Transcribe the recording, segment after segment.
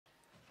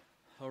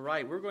All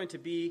right, we're going to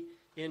be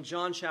in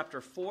John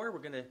chapter 4. We're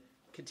going to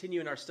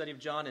continue in our study of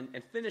John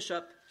and finish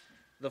up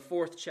the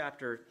 4th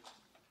chapter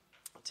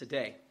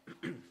today.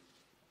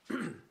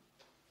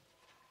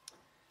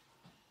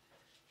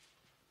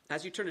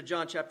 As you turn to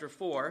John chapter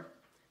 4, I'm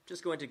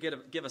just going to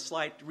give a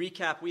slight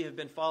recap. We have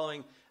been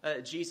following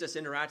Jesus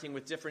interacting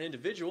with different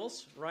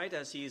individuals, right,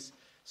 as he's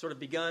sort of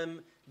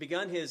begun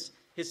his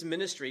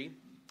ministry.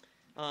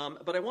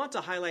 But I want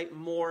to highlight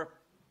more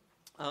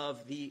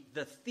of the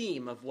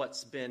theme of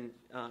what's been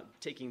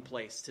taking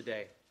place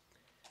today.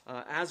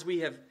 As we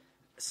have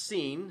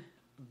seen,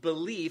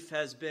 belief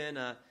has been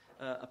a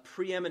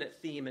preeminent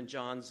theme in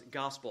John's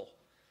gospel.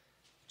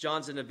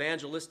 John's an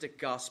evangelistic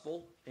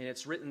gospel, and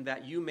it's written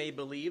that you may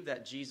believe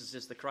that Jesus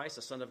is the Christ,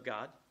 the Son of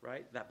God,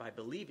 right? That by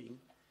believing,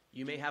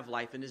 you may have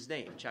life in his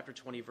name. Chapter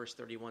 20, verse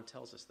 31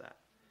 tells us that.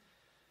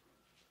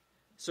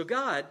 So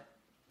God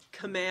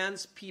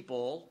commands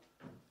people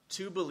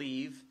to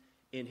believe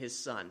in his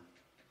Son.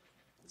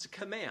 It's a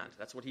command.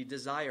 That's what he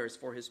desires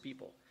for his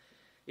people.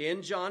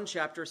 In John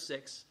chapter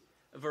 6,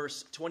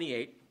 verse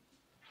 28,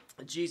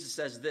 Jesus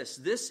says this: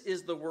 "This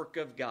is the work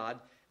of God,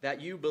 that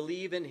you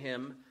believe in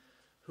him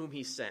whom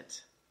he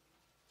sent."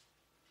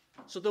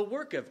 So the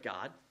work of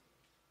God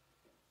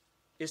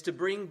is to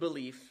bring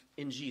belief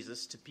in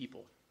Jesus to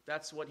people.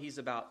 That's what he's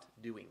about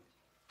doing.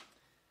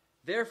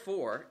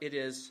 Therefore, it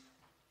is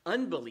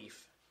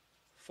unbelief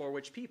for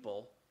which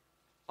people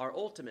are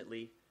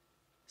ultimately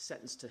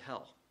sentenced to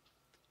hell.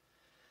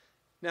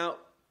 Now,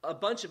 a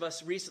bunch of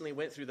us recently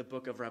went through the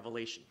book of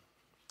Revelation,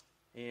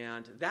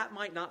 and that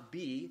might not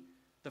be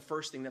the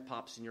first thing that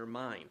pops in your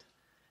mind.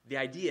 The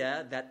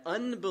idea that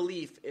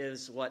unbelief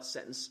is what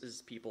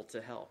sentences people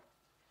to hell.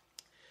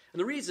 And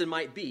the reason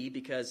might be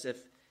because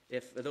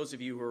if those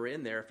of you who are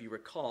in there, if you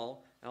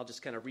recall, I'll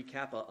just kind of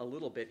recap a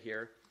little bit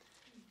here.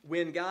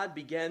 When God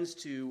begins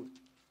to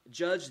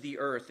judge the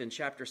earth in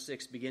chapter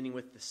 6, beginning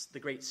with the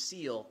great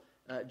seal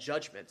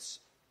judgments,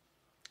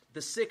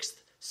 the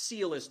sixth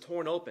seal is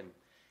torn open,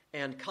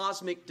 and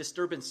cosmic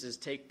disturbances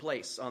take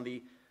place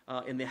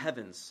in the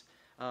heavens.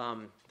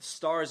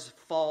 Stars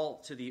fall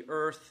to the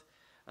earth.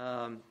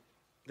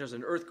 There's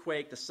an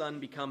earthquake. The sun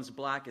becomes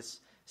black as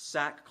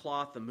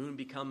sackcloth. The moon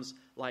becomes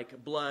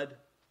like blood.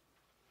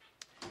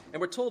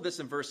 And we're told this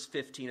in verse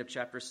 15 of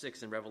chapter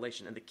 6 in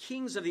Revelation. "And the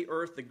kings of the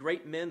earth, the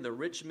great men, the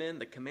rich men,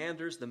 the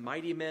commanders, the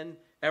mighty men,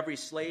 every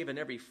slave and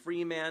every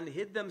free man,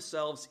 hid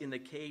themselves in the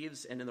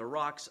caves and in the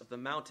rocks of the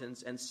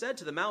mountains, and said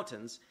to the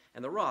mountains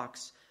and the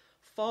rocks,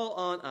 'Fall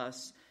on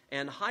us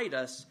and hide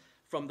us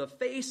from the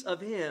face of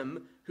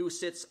him who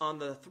sits on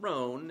the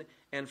throne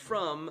and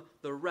from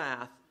the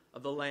wrath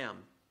of the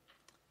Lamb.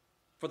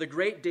 For the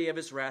great day of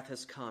his wrath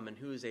has come, and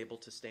who is able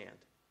to stand?'"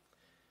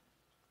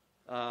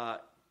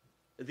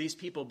 These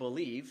people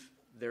believe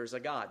there's a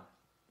God.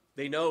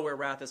 They know where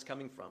wrath is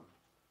coming from.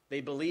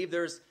 They believe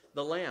there's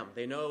the Lamb.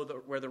 They know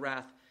where the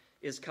wrath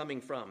is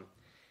coming from.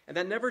 And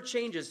that never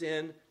changes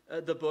in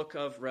the book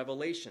of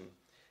Revelation.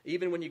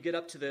 Even when you get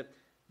up to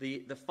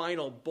the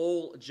final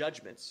bowl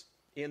judgments,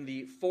 in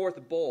the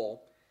fourth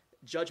bowl,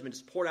 judgment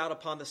is poured out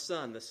upon the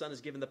sun. The sun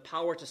is given the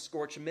power to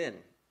scorch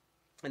men.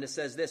 And it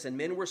says this: "And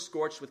men were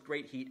scorched with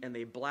great heat, and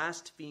they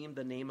blasphemed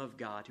the name of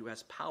God, who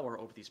has power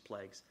over these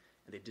plagues,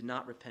 and they did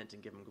not repent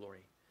and give him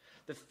glory."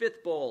 The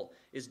fifth bowl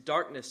is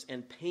darkness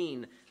and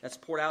pain that's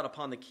poured out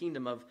upon the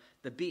kingdom of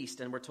the beast,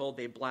 and we're told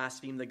they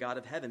blasphemed the God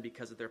of heaven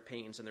because of their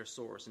pains and their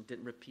sores, and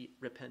didn't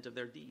repent of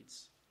their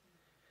deeds.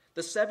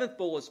 The seventh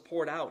bowl is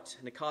poured out,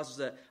 and it causes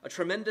a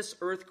tremendous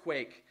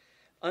earthquake,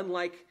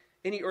 unlike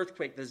any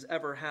earthquake that has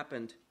ever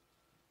happened,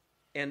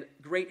 and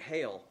great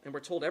hail. And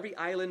we're told every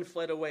island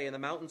fled away, and the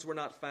mountains were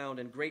not found,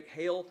 and great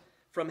hail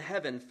from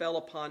heaven fell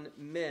upon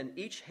men,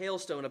 each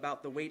hailstone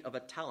about the weight of a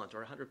talent,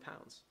 or 100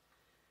 pounds.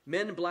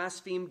 Men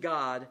blasphemed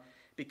God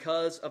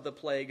because of the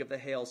plague of the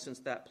hail, since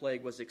that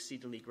plague was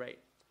exceedingly great.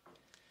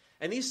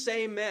 And these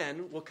same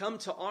men will come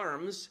to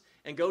arms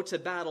and go to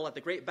battle at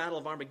the great battle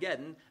of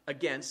Armageddon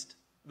against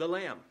the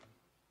Lamb.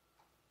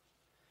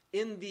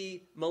 In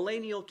the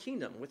millennial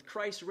kingdom, with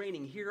Christ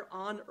reigning here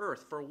on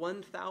earth for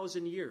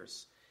 1,000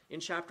 years, in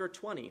chapter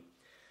 20,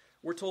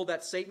 we're told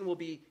that Satan will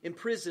be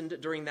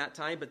imprisoned during that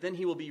time, but then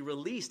he will be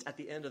released at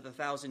the end of the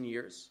 1,000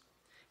 years.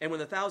 And when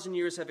the 1,000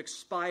 years have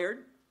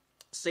expired,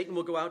 Satan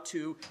will go out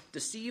to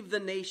deceive the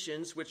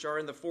nations which are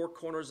in the four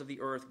corners of the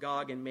earth,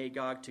 Gog and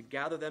Magog, to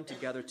gather them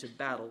together to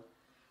battle,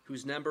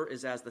 whose number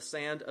is as the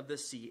sand of the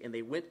sea. And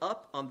they went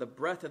up on the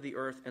breadth of the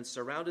earth and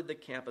surrounded the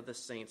camp of the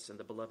saints and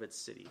the beloved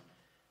city.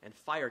 And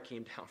fire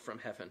came down from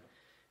heaven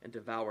and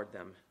devoured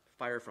them,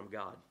 fire from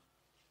God.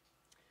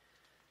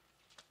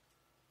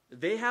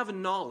 They have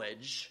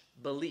knowledge,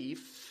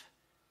 belief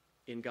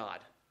in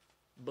God,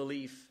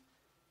 belief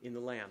in the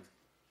Lamb.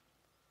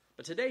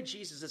 But today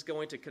Jesus is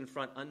going to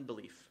confront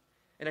unbelief.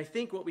 And I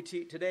think what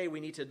today we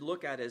need to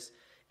look at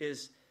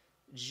is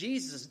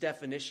Jesus'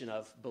 definition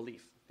of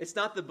belief. It's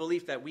not the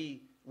belief that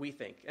we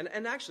think.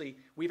 And actually,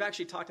 we've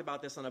actually talked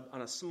about this on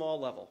a small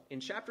level.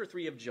 In chapter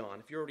 3 of John,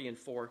 if you're already in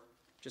 4,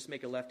 just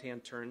make a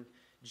left-hand turn.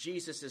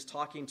 Jesus is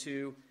talking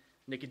to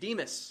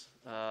Nicodemus,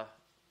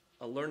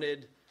 a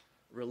learned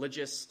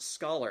religious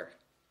scholar.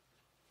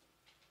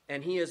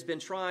 And he has been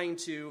trying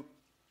to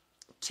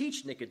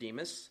teach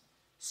Nicodemus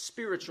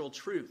spiritual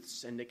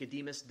truths, and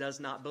Nicodemus does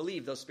not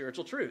believe those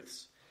spiritual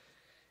truths.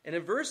 And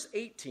in verse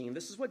 18,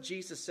 this is what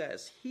Jesus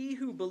says: "He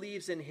who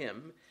believes in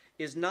him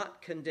is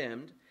not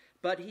condemned,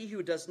 but he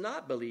who does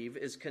not believe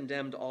is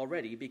condemned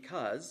already,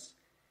 because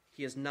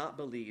he has not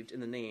believed in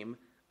the name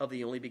of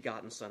the only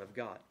begotten Son of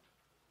God.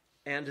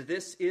 And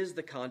this is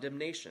the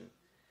condemnation,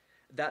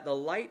 that the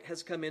light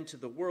has come into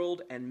the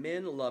world, and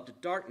men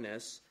loved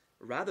darkness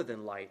rather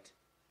than light,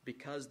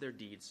 because their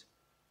deeds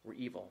were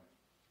evil."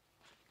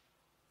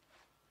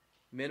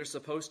 Men are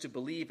supposed to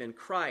believe in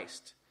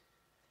Christ,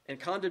 and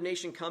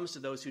condemnation comes to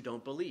those who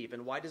don't believe.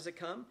 And why does it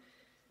come?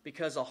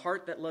 Because a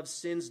heart that loves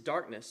sin's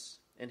darkness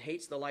and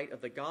hates the light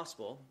of the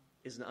gospel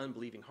is an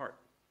unbelieving heart.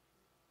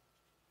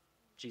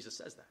 Jesus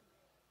says that.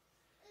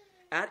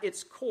 At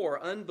its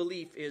core,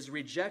 unbelief is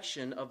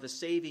rejection of the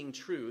saving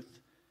truth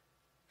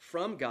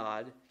from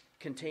God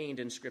contained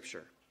in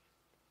Scripture.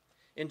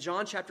 In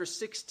John chapter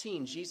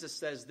 16, Jesus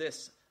says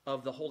this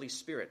of the Holy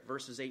Spirit,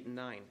 verses 8 and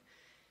 9.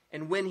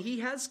 "And when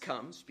he has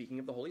come," speaking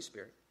of the Holy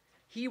Spirit,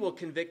 "he will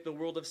convict the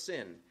world of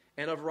sin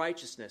and of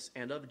righteousness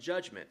and of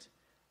judgment,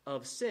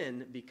 of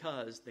sin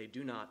because they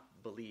do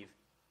not believe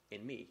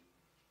in me."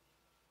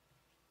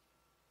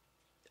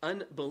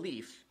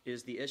 Unbelief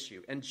is the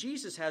issue. And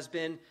Jesus has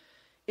been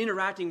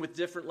interacting with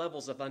different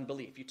levels of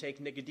unbelief. You take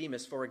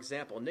Nicodemus, for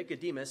example.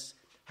 Nicodemus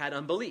had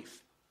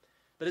unbelief.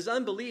 But his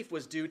unbelief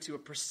was due to a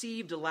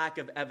perceived lack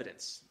of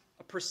evidence.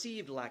 A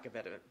perceived lack of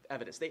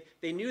evidence.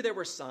 They knew there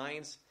were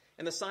signs,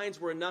 and the signs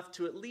were enough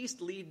to at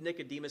least lead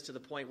Nicodemus to the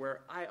point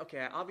where,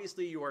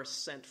 obviously you are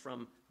sent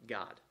from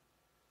God.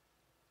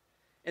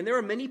 And there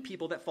are many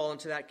people that fall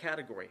into that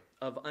category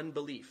of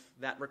unbelief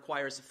that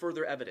requires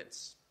further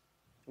evidence.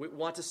 We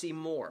want to see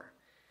more.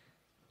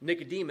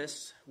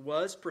 Nicodemus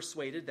was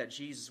persuaded that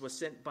Jesus was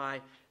sent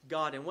by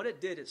God, and what it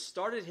did, it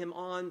started him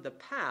on the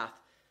path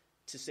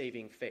to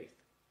saving faith.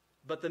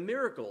 But the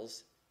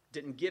miracles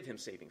didn't give him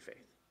saving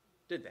faith,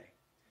 did they?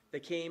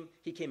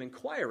 He came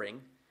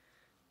inquiring,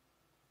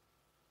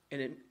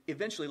 and it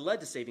eventually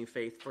led to saving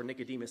faith for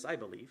Nicodemus, I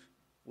believe.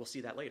 We'll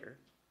see that later.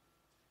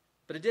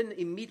 But it didn't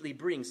immediately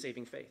bring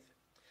saving faith.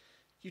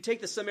 You take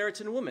the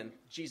Samaritan woman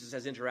Jesus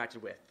has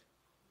interacted with.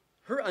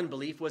 Her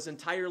unbelief was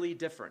entirely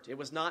different. It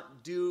was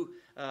not due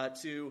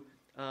to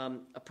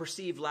a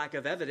perceived lack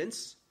of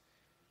evidence.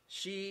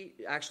 She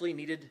actually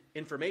needed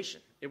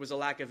information. It was a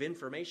lack of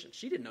information.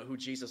 She didn't know who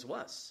Jesus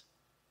was.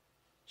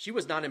 She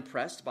was not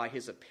impressed by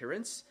his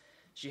appearance.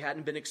 She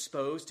hadn't been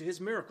exposed to his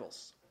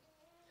miracles.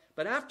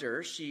 But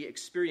after she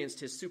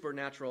experienced his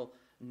supernatural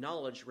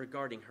knowledge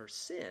regarding her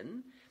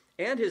sin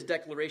and his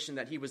declaration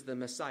that he was the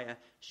Messiah,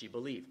 she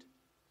believed.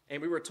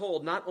 And we were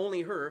told not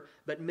only her,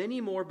 but many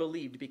more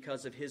believed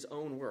because of his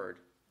own word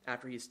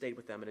after he stayed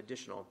with them an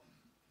additional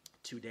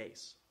 2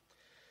 days.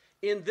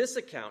 In this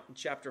account, in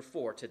chapter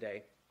 4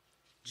 today,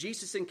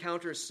 Jesus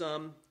encounters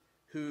some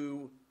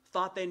who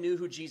thought they knew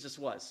who Jesus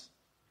was.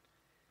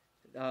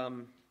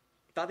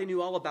 Thought they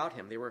knew all about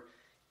him. They were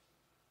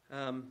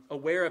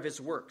aware of his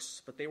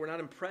works, but they were not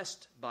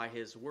impressed by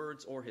his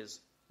words or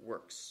his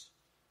works.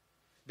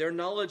 Their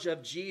knowledge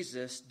of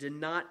Jesus did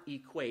not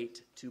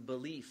equate to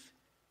belief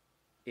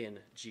in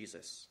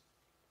Jesus.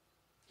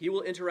 He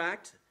will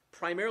interact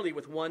primarily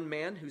with one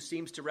man who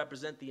seems to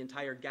represent the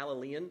entire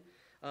Galilean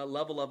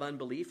level of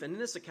unbelief. And in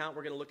this account,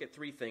 we're going to look at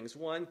three things.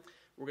 One,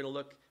 we're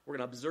going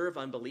to observe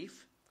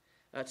unbelief.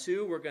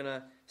 Two, we're going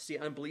to see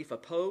unbelief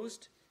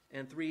opposed.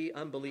 And three,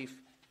 unbelief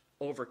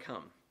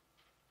overcome.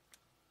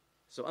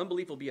 So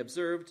unbelief will be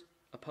observed,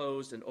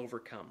 opposed, and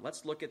overcome.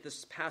 Let's look at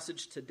this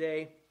passage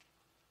today,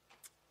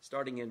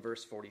 starting in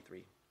verse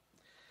 43.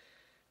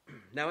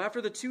 Now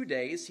after the 2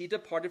 days, he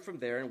departed from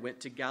there and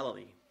went to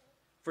Galilee.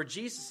 For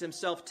Jesus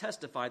himself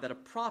testified that a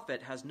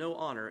prophet has no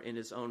honor in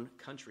his own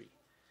country.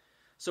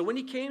 So when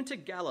he came to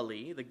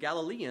Galilee, the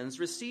Galileans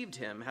received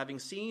him, having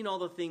seen all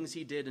the things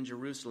he did in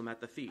Jerusalem at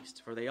the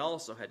feast, for they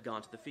also had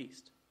gone to the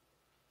feast.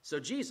 So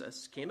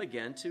Jesus came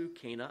again to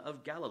Cana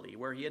of Galilee,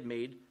 where he had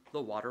made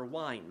the water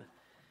wine.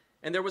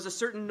 And there was a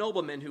certain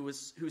nobleman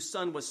whose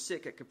son was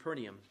sick at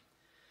Capernaum.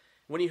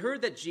 When he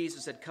heard that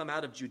Jesus had come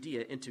out of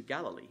Judea into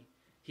Galilee,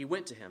 he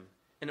went to him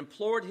and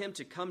implored him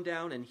to come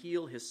down and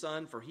heal his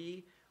son, for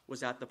he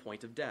was at the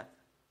point of death.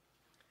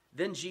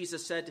 Then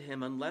Jesus said to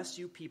him, "Unless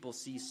you people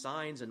see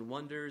signs and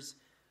wonders,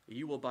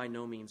 you will by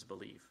no means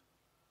believe."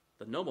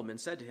 The nobleman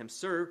said to him,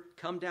 "Sir,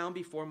 come down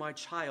before my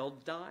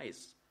child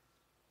dies."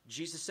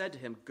 Jesus said to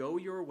him, "Go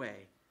your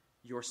way,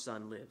 your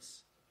son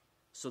lives."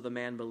 So the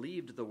man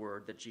believed the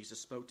word that Jesus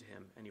spoke to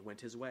him, and he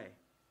went his way.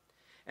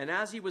 And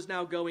as he was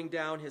now going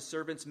down, his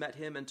servants met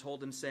him and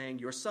told him, saying,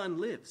 "Your son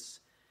lives."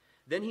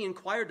 Then he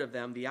inquired of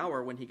them the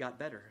hour when he got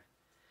better.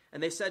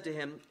 And they said to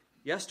him,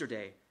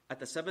 "Yesterday, at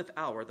the 7th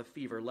hour, the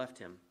fever left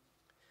him."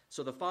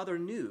 So the father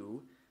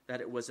knew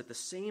that it was at the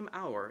same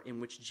hour in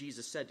which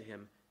Jesus said to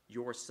him,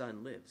 "Your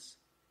son lives."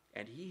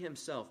 And he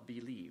himself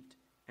believed,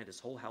 and his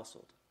whole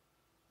household.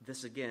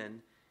 This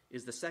again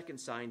is the second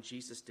sign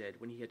Jesus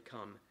did when he had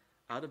come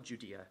out of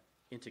Judea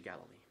into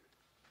Galilee.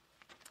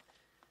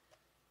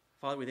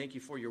 Father, we thank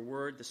you for your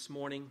word this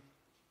morning,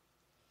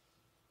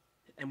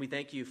 and we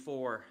thank you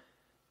for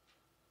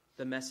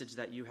the message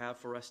that you have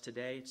for us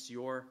today. It's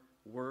your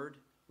word.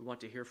 We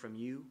want to hear from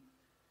you.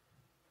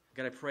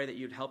 God, I pray that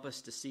you'd help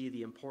us to see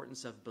the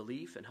importance of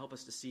belief and help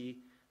us to see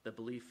the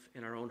belief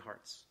in our own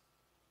hearts.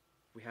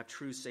 We have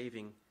true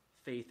saving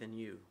faith in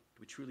you.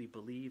 We truly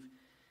believe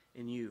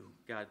in you.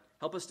 God,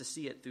 help us to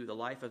see it through the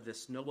life of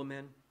this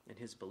nobleman and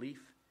his belief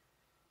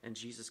and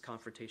Jesus'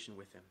 confrontation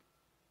with him.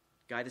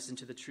 Guide us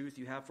into the truth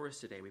you have for us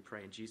today, we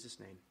pray in Jesus'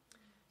 name.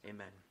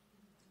 Amen.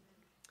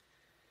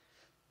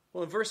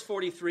 Well, in verse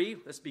 43,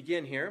 let's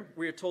begin here.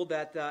 We are told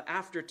that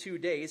after 2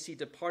 days, he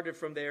departed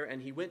from there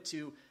and he went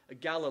to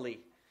Galilee.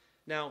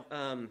 Now,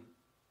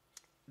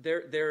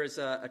 there is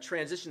a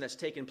transition that's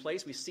taken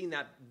place. We've seen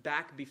that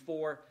back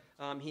before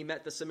he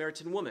met the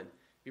Samaritan woman.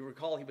 You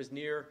recall he was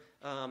near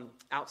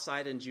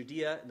outside in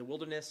Judea in the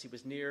wilderness. He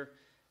was near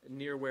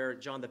where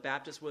John the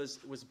Baptist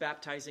was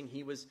baptizing.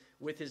 He was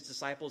with his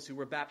disciples who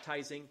were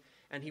baptizing,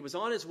 and he was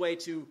on his way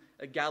to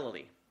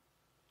Galilee.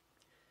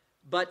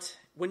 But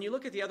when you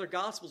look at the other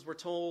Gospels, we're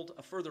told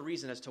a further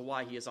reason as to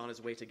why he is on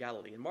his way to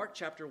Galilee. In Mark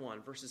chapter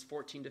 1, verses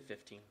 14 to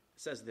 15, it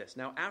says this: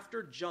 Now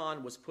after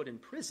John was put in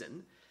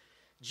prison,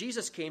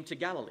 Jesus came to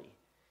Galilee,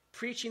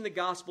 preaching the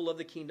gospel of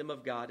the kingdom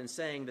of God and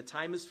saying, the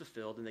time is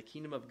fulfilled and the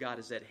kingdom of God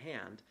is at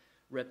hand.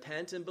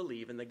 Repent and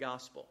believe in the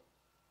gospel.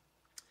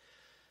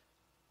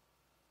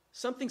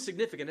 Something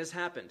significant has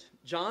happened.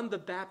 John the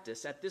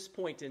Baptist, at this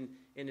point in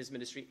his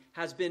ministry,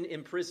 has been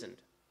imprisoned.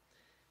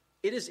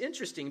 It is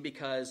interesting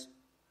because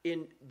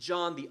in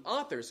John the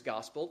author's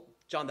gospel,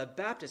 John the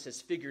Baptist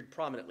has figured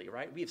prominently,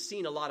 right? We have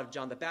seen a lot of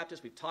John the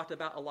Baptist. We've talked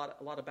about a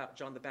lot about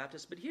John the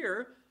Baptist. But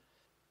here,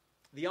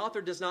 the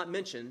author does not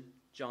mention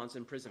John's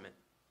imprisonment.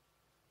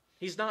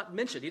 He's not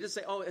mentioned. He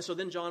doesn't say, oh, so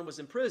then John was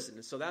imprisoned,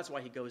 and so that's why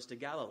he goes to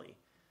Galilee.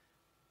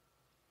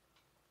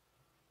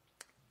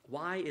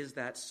 Why is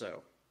that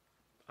so?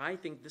 I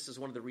think this is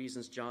one of the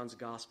reasons John's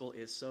gospel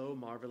is so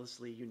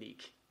marvelously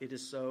unique. It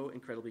is so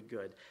incredibly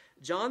good.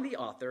 John the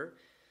author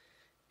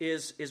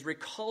is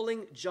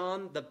recalling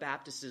John the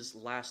Baptist's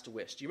last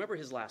wish. Do you remember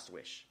his last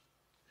wish?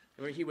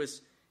 Remember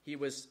he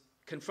was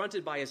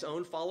confronted by his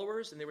own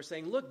followers, and they were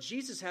saying, look,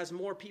 Jesus has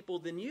more people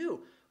than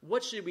you.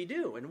 What should we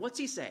do? And what's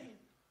he say?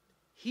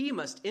 He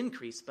must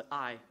increase, but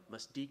I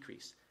must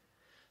decrease.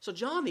 So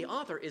John the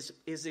author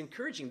is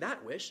encouraging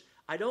that wish.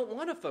 I don't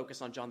want to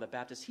focus on John the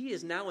Baptist. He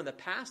is now in the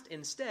past.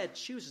 Instead,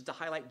 chooses to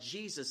highlight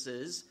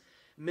Jesus'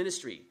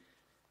 ministry.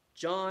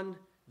 John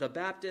the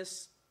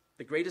Baptist,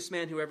 the greatest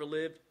man who ever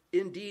lived,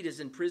 indeed is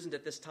imprisoned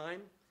at this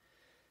time.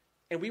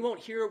 And we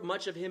won't hear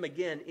much of him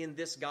again in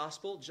this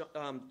gospel.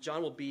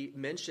 John will be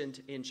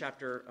mentioned in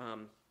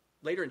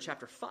later in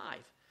chapter 5.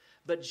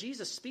 But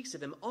Jesus speaks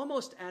of him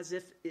almost as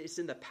if it's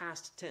in the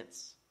past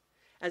tense.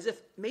 As if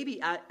maybe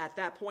at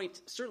that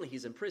point, certainly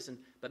he's in prison,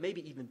 but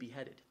maybe even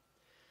beheaded.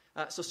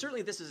 So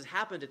certainly this has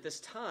happened at this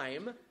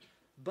time,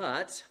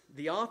 but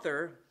the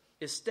author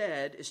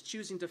instead is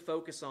choosing to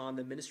focus on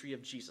the ministry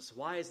of Jesus.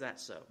 Why is that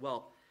so?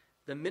 Well,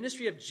 the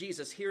ministry of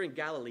Jesus here in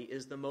Galilee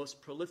is the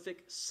most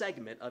prolific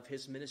segment of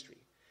his ministry.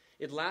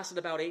 It lasted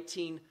about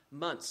 18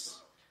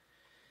 months.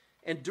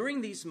 And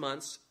during these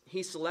months,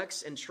 he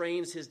selects and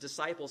trains his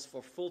disciples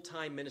for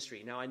full-time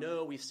ministry. Now, I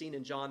know we've seen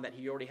in John that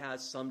he already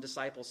has some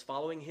disciples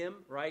following him,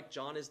 right?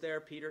 John is there,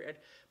 Peter, Ed,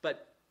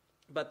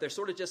 but they're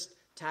sort of just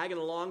tagging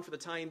along for the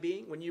time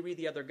being. When you read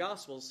the other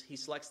Gospels, he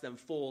selects them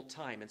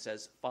full-time and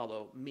says,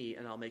 follow me,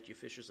 and I'll make you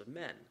fishers of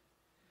men.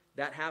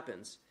 That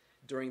happens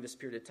during this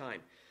period of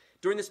time.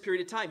 During this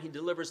period of time, he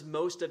delivers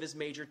most of his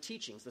major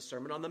teachings. The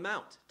Sermon on the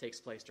Mount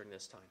takes place during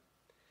this time.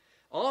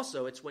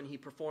 Also, it's when he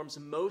performs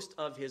most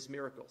of his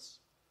miracles.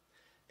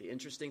 The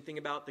interesting thing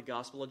about the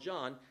Gospel of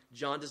John,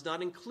 John does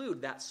not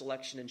include that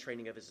selection and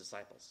training of his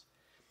disciples.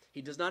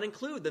 He does not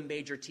include the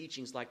major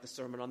teachings like the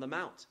Sermon on the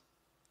Mount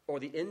or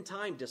the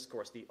end-time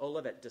discourse, the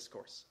Olivet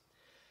discourse.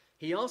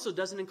 He also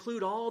doesn't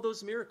include all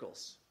those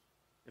miracles.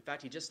 In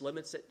fact, he just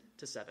limits it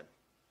to 7.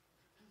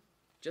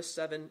 Just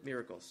 7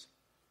 miracles.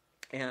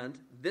 And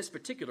this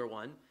particular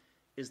one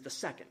is the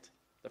second.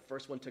 The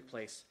first one took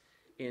place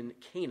in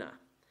Cana.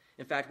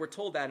 In fact, we're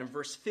told that in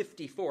verse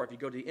 54, if you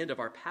go to the end of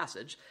our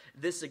passage.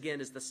 This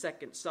again is the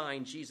second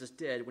sign Jesus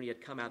did when he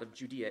had come out of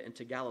Judea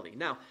into Galilee.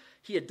 Now,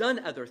 he had done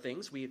other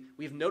things.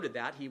 We've noted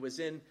that. He was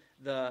in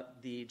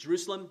the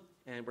Jerusalem,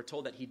 and we're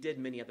told that he did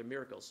many other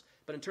miracles.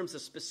 But in terms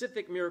of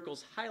specific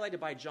miracles highlighted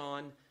by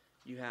John,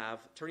 you have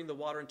turning the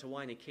water into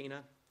wine in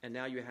Cana, and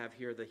now you have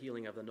here the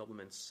healing of the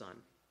nobleman's son.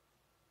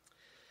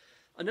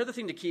 Another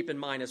thing to keep in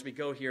mind as we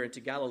go here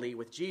into Galilee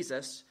with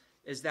Jesus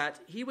is that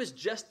he was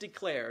just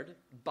declared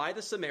by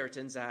the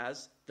Samaritans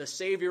as the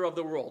Savior of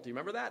the world. Do you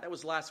remember that? That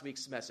was last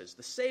week's message.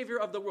 The Savior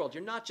of the world.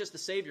 You're not just the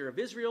Savior of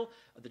Israel,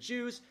 of the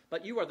Jews,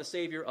 but you are the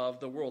Savior of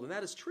the world. And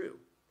that is true.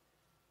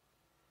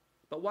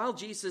 But while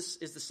Jesus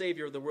is the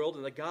Savior of the world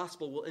and the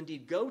gospel will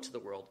indeed go to the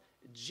world,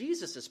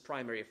 Jesus'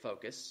 primary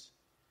focus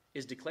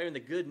is declaring the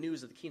good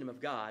news of the kingdom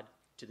of God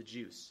to the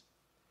Jews.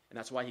 And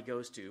that's why he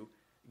goes to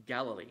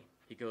Galilee.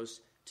 He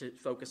goes to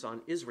focus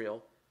on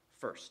Israel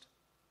first.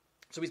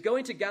 So he's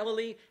going to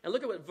Galilee, and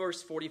look at what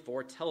verse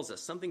 44 tells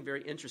us, something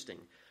very interesting.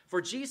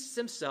 For Jesus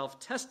himself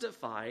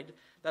testified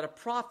that a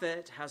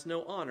prophet has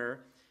no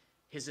honor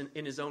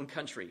in his own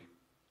country.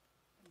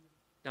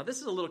 Now, this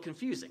is a little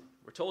confusing.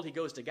 We're told he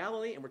goes to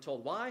Galilee, and we're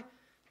told why?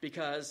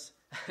 Because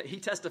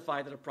he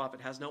testified that a prophet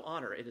has no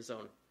honor in his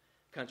own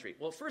country.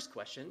 Well, first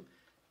question,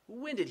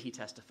 when did he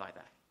testify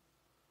that?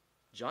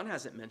 John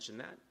hasn't mentioned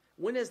that.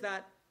 When has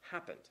that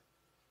happened?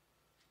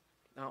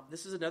 Now,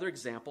 this is another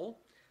example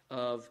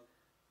of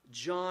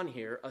John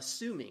here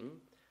assuming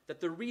that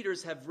the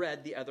readers have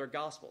read the other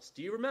Gospels.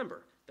 Do you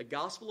remember? The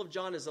Gospel of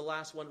John is the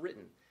last one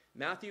written.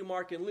 Matthew,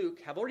 Mark, and Luke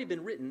have already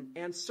been written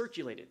and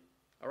circulated.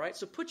 All right?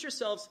 So put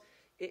yourselves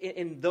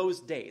in those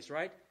days,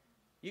 right?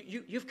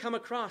 You've come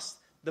across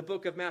the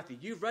book of Matthew.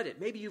 You've read it.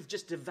 Maybe you've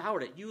just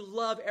devoured it. You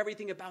love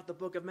everything about the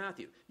book of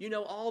Matthew. You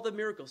know all the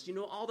miracles. You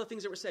know all the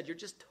things that were said. You're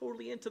just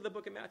totally into the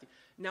book of Matthew.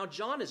 Now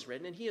John is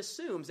written, and he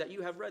assumes that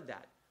you have read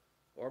that,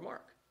 or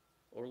Mark,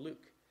 or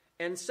Luke.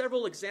 And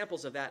several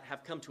examples of that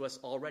have come to us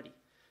already.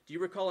 Do you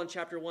recall in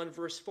chapter 1,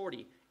 verse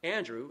 40,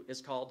 Andrew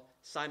is called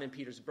Simon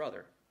Peter's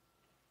brother,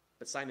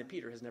 but Simon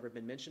Peter has never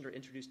been mentioned or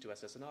introduced to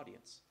us as an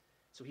audience.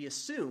 So he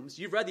assumes,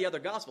 you've read the other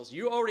Gospels,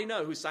 you already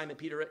know who Simon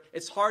Peter is.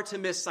 It's hard to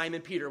miss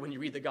Simon Peter when you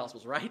read the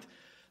Gospels, right?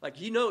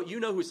 Like, you know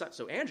who Simon.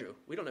 So Andrew,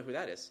 we don't know who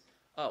that is.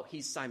 Oh,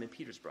 he's Simon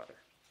Peter's brother.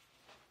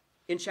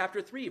 In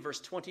chapter 3,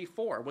 verse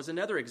 24 was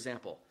another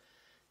example.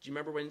 Do you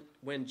remember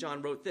when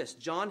John wrote this?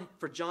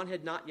 For John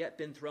had not yet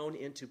been thrown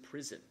into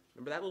prison.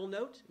 Remember that little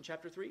note in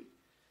chapter 3?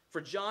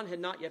 For John had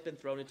not yet been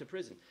thrown into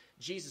prison.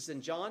 Jesus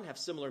and John have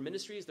similar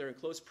ministries. They're in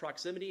close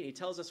proximity. And he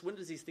tells us, when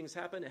does these things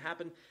happen? It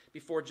happened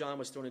before John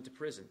was thrown into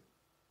prison.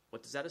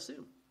 What does that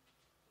assume?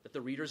 That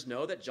the readers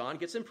know that John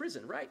gets in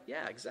prison, right?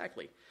 Yeah,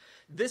 exactly.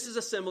 This is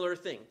a similar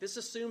thing. This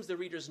assumes the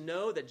readers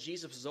know that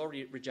Jesus was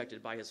already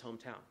rejected by his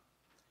hometown.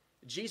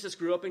 Jesus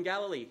grew up in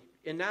Galilee,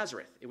 in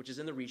Nazareth, which is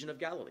in the region of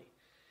Galilee.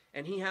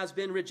 And he has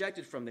been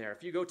rejected from there.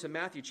 If you go to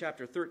Matthew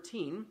chapter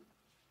 13,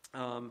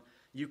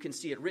 you can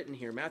see it written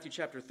here. Matthew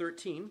chapter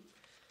 13,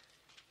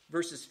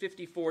 verses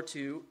 54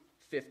 to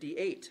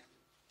 58.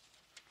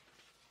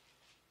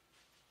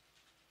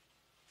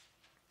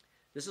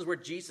 This is where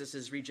Jesus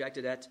is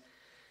rejected at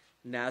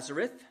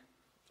Nazareth.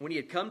 When he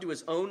had come to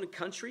his own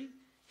country,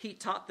 he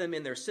taught them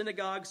in their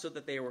synagogue so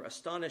that they were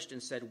astonished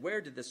and said, "Where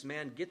did this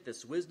man get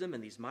this wisdom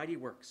and these mighty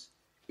works?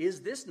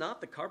 Is this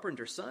not the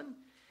carpenter's son?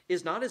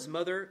 Is not his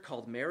mother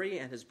called Mary,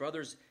 and his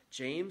brothers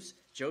James,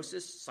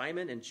 Joseph,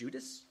 Simon, and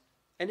Judas?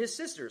 And his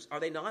sisters, are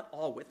they not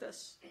all with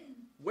us?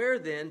 Where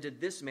then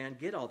did this man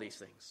get all these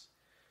things?"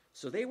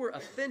 So they were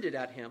offended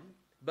at him,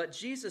 but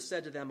Jesus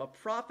said to them, "A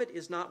prophet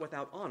is not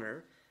without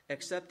honor,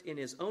 except in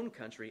his own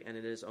country and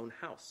in his own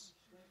house."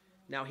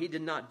 Now he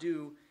did not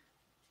do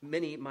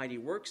many mighty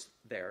works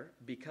there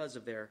because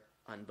of their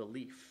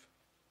unbelief.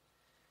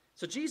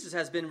 So Jesus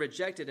has been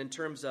rejected in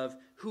terms of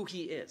who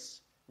he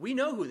is. We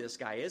know who this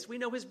guy is. We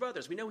know his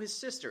brothers. We know his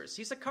sisters.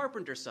 He's a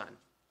carpenter's son.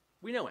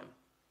 We know him.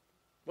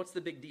 What's the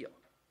big deal?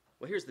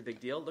 Well, here's the big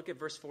deal. Look at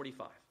verse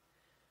 45.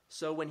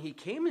 So when he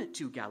came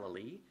to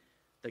Galilee,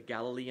 the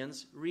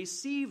Galileans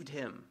received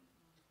him.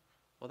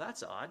 Well,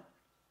 that's odd.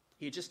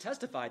 He just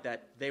testified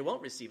that they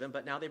won't receive him,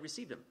 but now they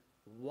received him.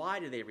 Why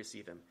did they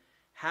receive him?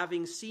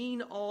 Having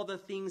seen all the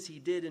things he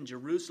did in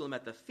Jerusalem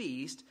at the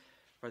feast,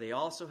 for they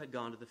also had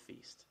gone to the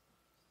feast.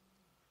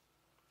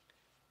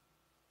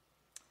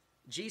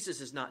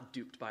 Jesus is not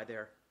duped by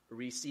their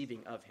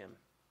receiving of him.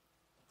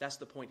 That's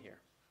the point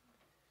here.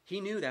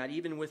 He knew that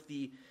even with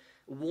the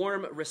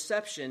warm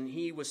reception,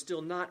 he was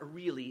still not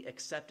really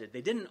accepted.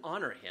 They didn't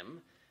honor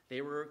him.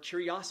 They were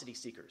curiosity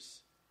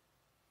seekers,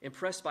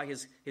 impressed by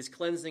his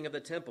cleansing of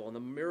the temple and the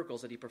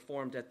miracles that he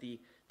performed at the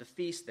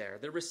feast there.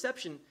 The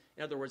reception,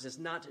 in other words, is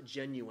not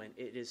genuine.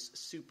 It is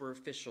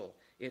superficial.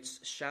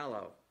 It's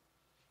shallow.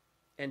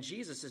 And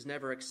Jesus is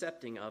never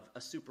accepting of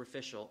a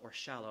superficial or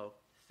shallow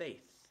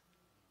faith,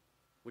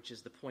 which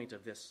is the point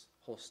of this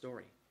whole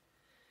story.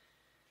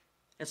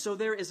 And so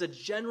there is a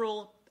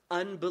general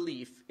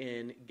unbelief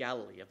in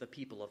Galilee, of the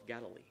people of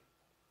Galilee.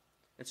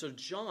 And so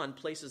John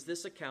places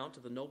this account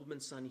of the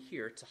nobleman's son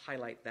here to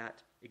highlight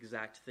that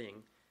exact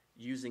thing,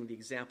 using the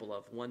example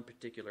of one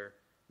particular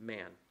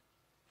man.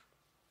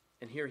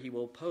 And here he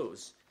will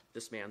oppose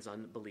this man's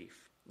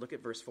unbelief. Look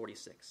at verse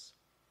 46.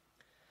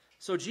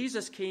 So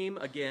Jesus came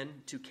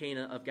again to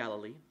Cana of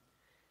Galilee,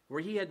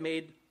 where he had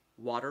made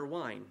water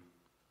wine.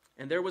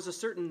 And there was a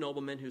certain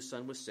nobleman whose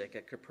son was sick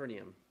at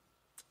Capernaum.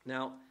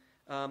 Now,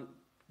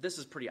 this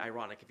is pretty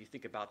ironic if you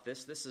think about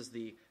this. This is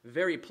the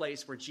very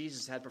place where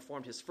Jesus had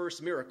performed his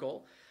first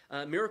miracle,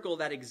 a miracle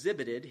that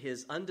exhibited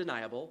his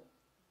undeniable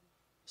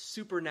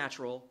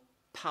supernatural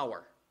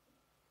power.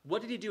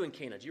 What did he do in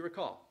Cana? Do you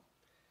recall?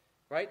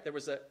 Right? There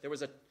was a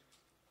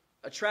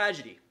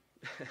tragedy,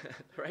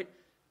 right?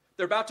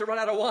 They're about to run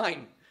out of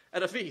wine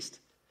at a feast.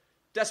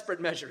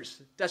 Desperate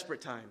measures,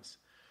 desperate times.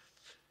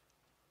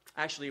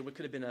 Actually, it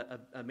could have been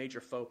a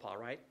major faux pas,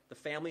 right? The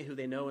family who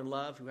they know and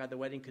love, who had the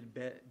wedding, could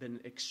have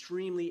been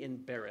extremely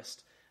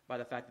embarrassed by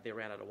the fact that they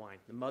ran out of wine.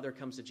 The mother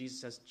comes to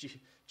Jesus and says,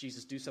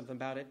 Jesus, do something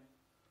about it.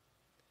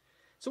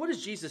 So what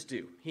does Jesus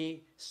do?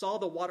 He saw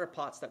the water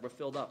pots that were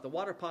filled up. The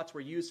water pots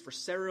were used for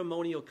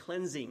ceremonial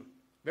cleansing,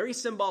 very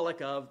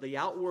symbolic of the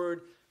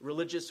outward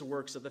religious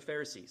works of the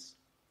Pharisees.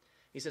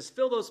 He says,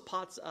 fill those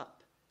pots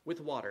up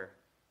with water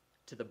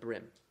to the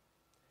brim.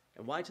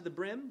 And why to the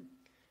brim?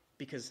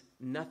 Because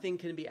nothing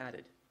can be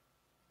added.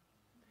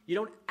 You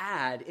don't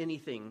add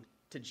anything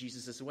to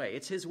Jesus' way.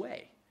 It's his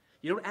way.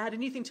 You don't add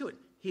anything to it.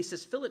 He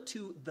says, fill it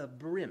to the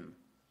brim.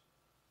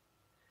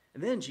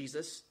 And then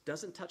Jesus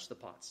doesn't touch the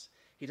pots.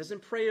 He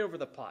doesn't pray over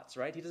the pots,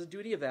 right? He doesn't do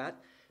any of that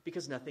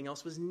because nothing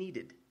else was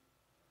needed.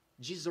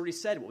 Jesus already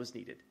said what was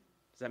needed.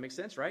 Does that make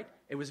sense, right?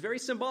 It was very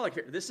symbolic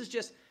here. This is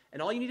just,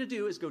 and all you need to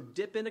do is go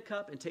dip in a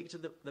cup and take it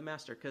to the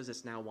master because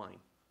it's now wine.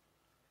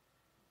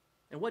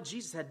 And what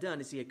Jesus had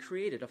done is he had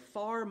created a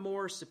far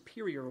more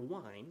superior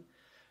wine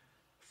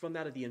from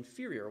that of the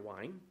inferior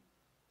wine,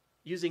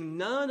 using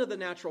none of the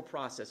natural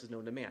processes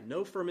known to man.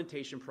 No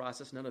fermentation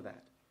process, none of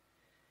that.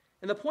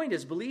 And the point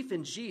is, belief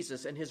in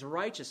Jesus and his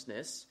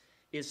righteousness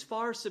is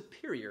far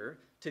superior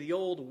to the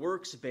old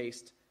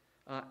works-based,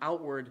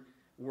 outward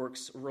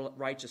works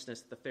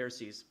righteousness that the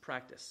Pharisees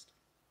practiced.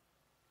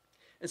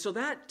 And so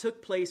that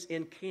took place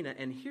in Cana,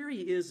 and here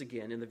he is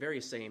again in the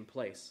very same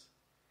place.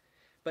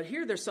 But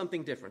here there's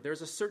something different.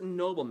 There's a certain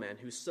nobleman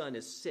whose son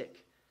is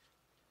sick.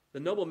 The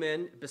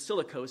nobleman,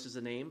 Basilicos is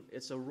the name.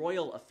 It's a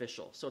royal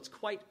official. So it's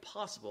quite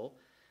possible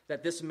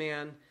that this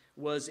man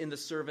was in the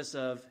service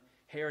of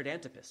Herod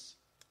Antipas,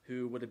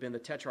 who would have been the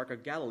tetrarch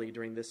of Galilee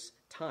during this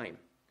time.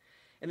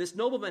 And this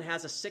nobleman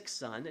has a sick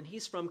son, and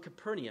he's from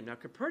Capernaum. Now,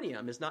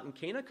 Capernaum is not in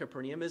Cana.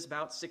 Capernaum is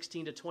about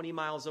 16 to 20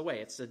 miles away.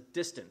 It's a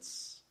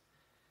distance.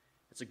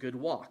 It's a good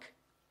walk.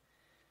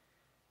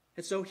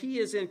 And so he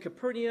is in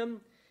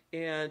Capernaum,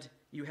 and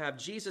you have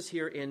Jesus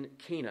here in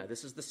Cana.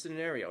 This is the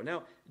scenario.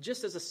 Now,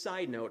 just as a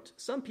side note,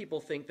 some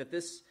people think that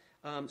this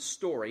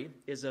story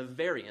is a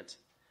variant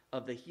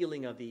of the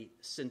healing of the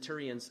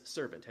centurion's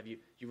servant.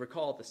 You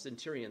recall the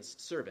centurion's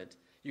servant?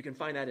 You can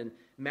find that in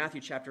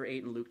Matthew chapter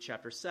 8 and Luke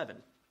chapter 7.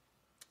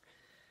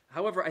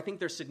 However, I think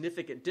there's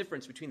significant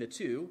difference between the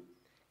two,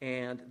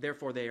 and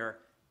therefore they are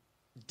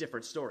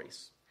different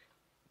stories.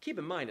 Keep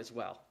in mind as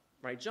well,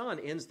 right? John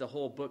ends the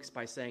whole books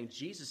by saying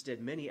Jesus did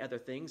many other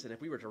things, and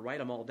if we were to write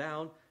them all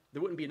down,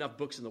 there wouldn't be enough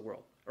books in the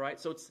world, all right?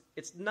 So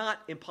it's not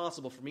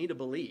impossible for me to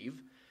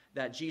believe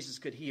that Jesus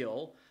could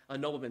heal a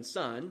nobleman's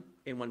son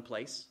in one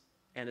place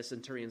and a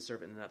centurion's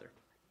servant in another.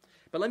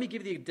 But let me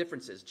give you the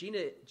differences.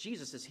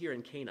 Jesus is here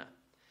in Cana.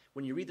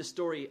 When you read the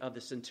story of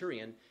the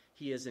centurion,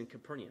 he is in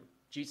Capernaum.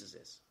 Jesus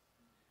is.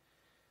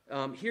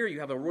 Here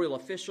you have a royal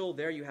official.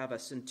 There you have a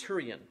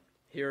centurion.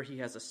 Here he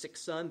has a sick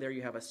son. There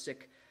you have a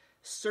sick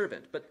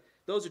servant. But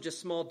those are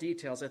just small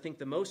details. I think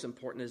the most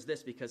important is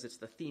this because it's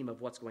the theme of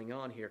what's going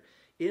on here.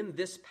 In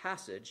this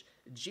passage,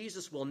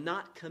 Jesus will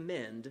not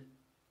commend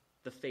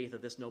the faith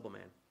of this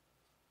nobleman.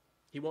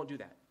 He won't do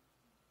that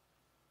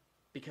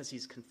because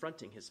he's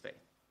confronting his faith.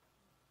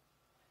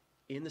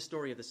 In the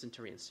story of the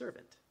centurion's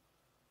servant,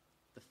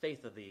 the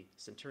faith of the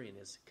centurion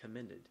is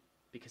commended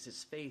because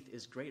his faith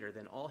is greater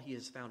than all he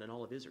has found in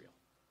all of Israel.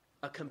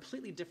 A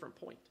completely different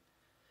point.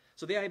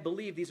 So I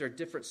believe these are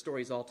different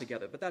stories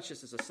altogether, but that's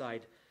just as a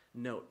side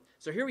note.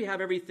 So here we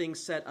have everything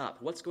set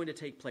up. What's going to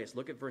take place?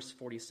 Look at verse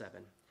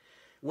 47.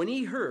 When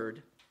he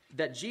heard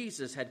that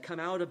Jesus had come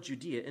out of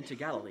Judea into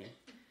Galilee,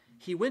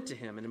 he went to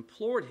him and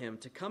implored him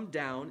to come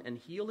down and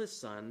heal his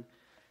son,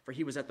 for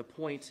he was at the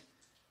point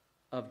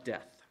of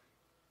death.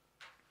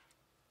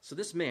 So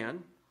this man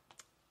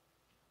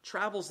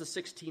travels the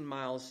 16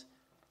 miles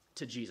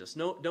to Jesus.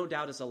 No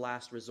doubt as a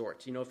last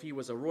resort. You know, if he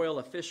was a royal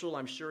official,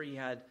 I'm sure he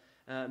had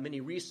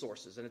many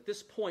resources. And at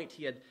this point,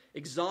 he had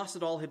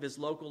exhausted all of his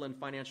local and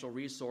financial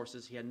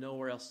resources. He had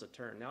nowhere else to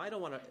turn. Now, I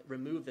don't want to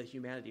remove the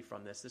humanity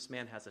from this. This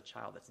man has a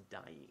child that's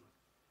dying.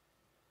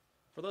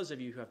 For those of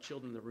you who have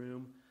children in the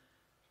room,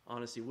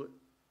 honestly,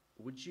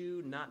 would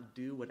you not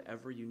do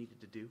whatever you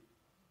needed to do?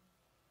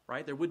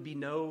 Right? There would be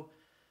no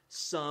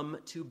sum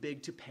too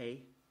big to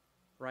pay.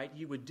 Right?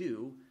 You would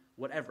do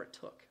whatever it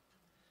took.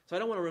 So I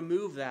don't want to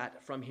remove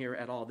that from here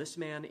at all. This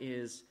man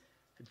is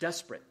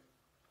desperate.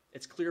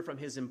 It's clear from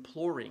his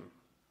imploring.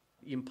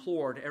 He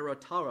implored,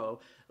 erotaro,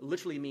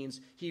 literally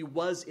means he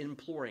was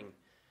imploring.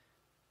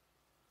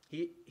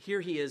 He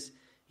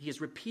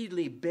is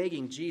repeatedly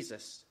begging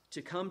Jesus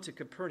to come to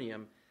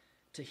Capernaum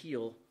to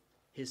heal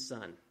his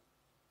son.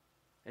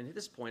 And at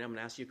this point, I'm going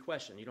to ask you a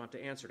question. You don't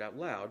have to answer it out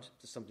loud.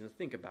 Just something to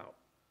think about.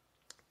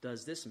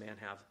 Does this man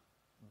have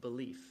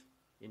belief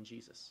in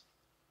Jesus?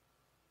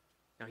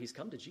 Now, he's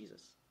come to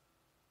Jesus.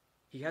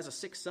 He has a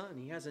sick son.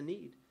 He has a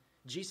need.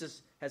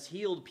 Jesus has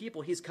healed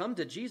people. He's come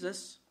to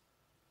Jesus.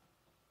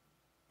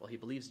 Well, he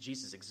believes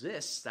Jesus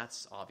exists.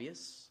 That's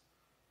obvious.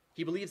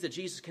 He believes that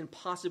Jesus can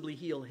possibly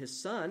heal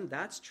his son.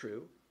 That's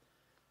true.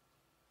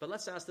 But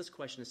let's ask this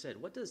question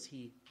instead. What does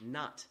he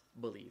not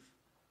believe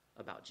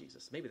about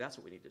Jesus? Maybe that's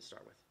what we need to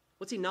start with.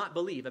 What's he not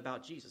believe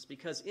about Jesus?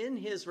 Because in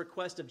his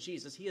request of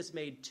Jesus, he has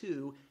made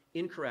two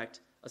incorrect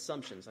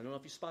assumptions. I don't know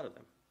if you spotted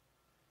them.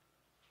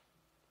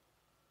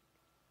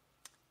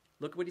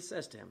 Look what he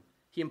says to him.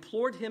 He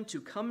implored him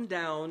to come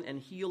down and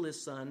heal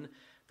his son,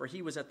 for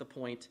he was at the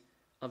point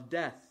of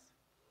death.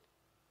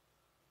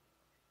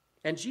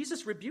 And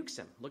Jesus rebukes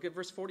him. Look at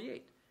verse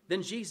 48.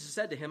 Then Jesus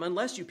said to him,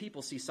 unless you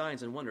people see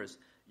signs and wonders,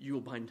 you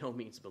will by no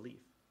means believe.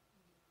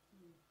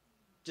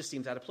 Just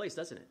seems out of place,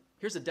 doesn't it?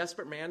 Here's a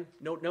desperate man,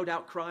 no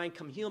doubt crying,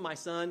 come heal my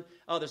son.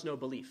 Oh, there's no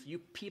belief. You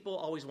people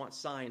always want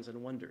signs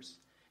and wonders.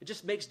 It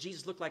just makes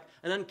Jesus look like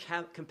an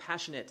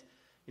uncompassionate,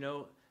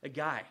 a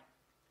guy.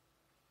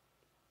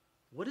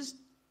 What is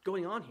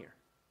going on here?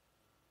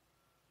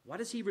 Why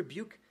does he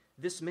rebuke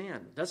this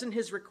man? Doesn't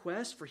his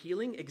request for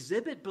healing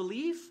exhibit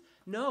belief?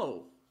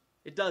 No,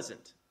 it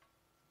doesn't.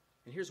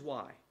 And here's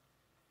why.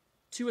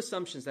 Two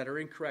assumptions that are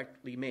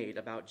incorrectly made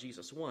about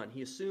Jesus. One,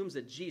 he assumes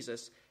that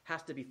Jesus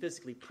has to be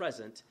physically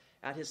present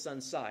at his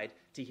son's side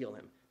to heal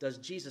him. Does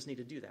Jesus need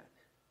to do that?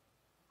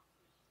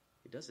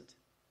 He doesn't.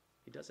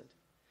 He doesn't.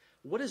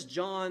 What has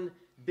John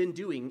been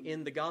doing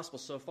in the gospel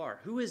so far?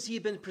 Who has he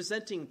been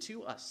presenting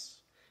to us?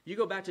 You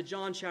go back to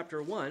John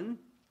chapter 1,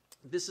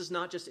 this is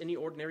not just any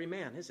ordinary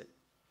man, is it?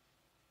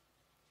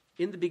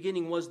 In the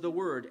beginning was the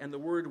Word, and the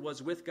Word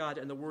was with God,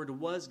 and the Word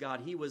was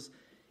God. He was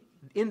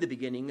in the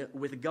beginning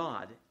with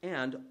God,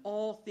 and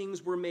all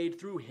things were made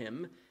through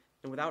him,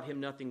 and without him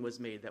nothing was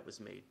made that was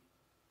made.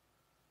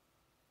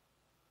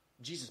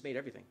 Jesus made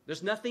everything.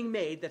 There's nothing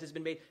made that has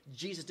been made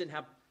Jesus didn't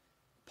have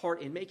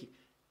part in making.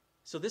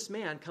 So this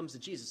man comes to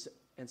Jesus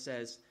and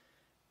says,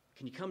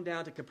 can you come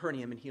down to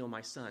Capernaum and heal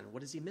my son?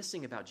 What is he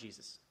missing about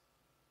Jesus?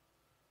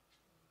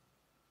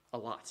 A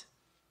lot.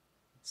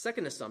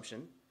 Second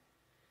assumption,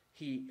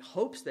 he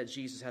hopes that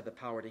Jesus had the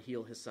power to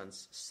heal his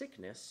son's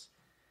sickness,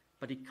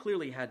 but he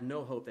clearly had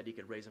no hope that he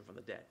could raise him from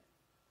the dead.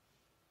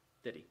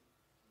 Did he?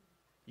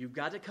 You've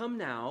got to come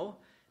now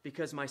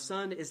because my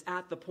son is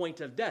at the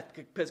point of death.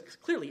 Because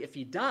clearly if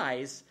he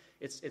dies,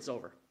 it's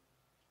over.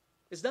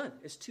 It's done.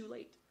 It's too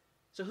late.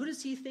 So who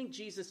does he think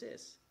Jesus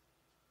is?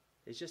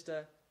 He's just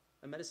a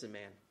medicine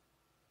man,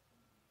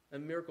 a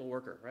miracle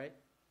worker, right?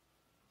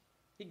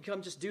 He can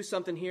come just do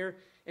something here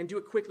and do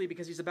it quickly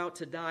because he's about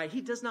to die.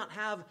 He does not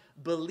have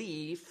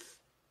belief,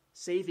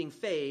 saving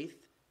faith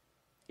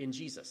in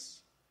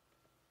Jesus.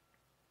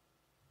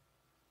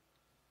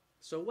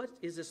 So what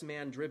is this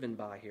man driven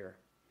by here?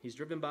 He's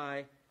driven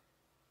by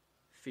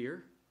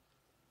fear,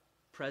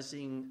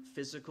 pressing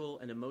physical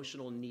and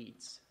emotional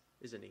needs,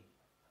 isn't he?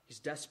 He's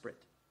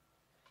desperate.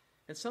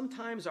 And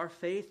sometimes our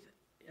faith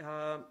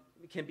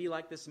can be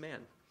like this man,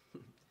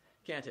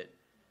 can't it?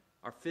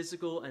 Our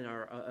physical and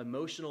our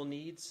emotional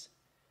needs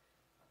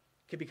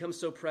can become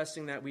so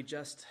pressing that we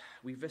just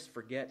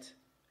forget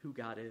who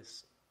God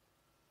is.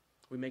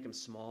 We make him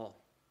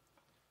small,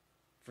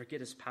 forget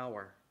his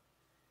power.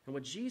 And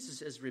what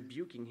Jesus is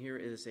rebuking here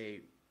is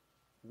a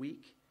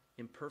weak,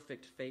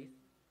 imperfect faith.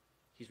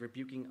 He's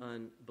rebuking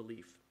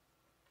unbelief.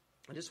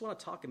 I just want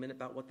to talk a minute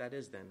about what that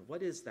is then.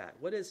 What is that?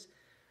 What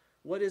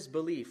is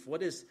belief?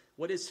 What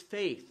is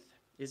faith?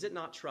 Is it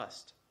not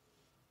trust?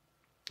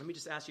 Let me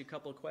just ask you a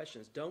couple of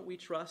questions. Don't we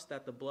trust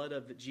that the blood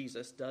of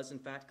Jesus does in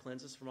fact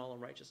cleanse us from all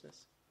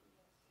unrighteousness?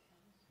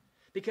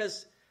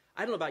 Because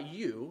I don't know about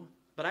you,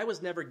 but I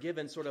was never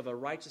given sort of a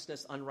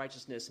righteousness,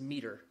 unrighteousness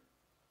meter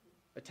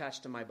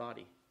attached to my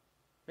body.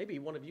 Maybe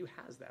one of you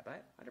has that,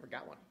 but I never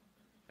got one.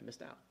 I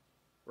missed out,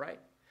 right?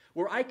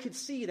 Where I could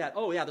see that,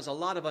 oh yeah, there's a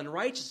lot of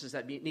unrighteousness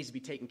that needs to be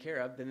taken care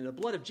of, then the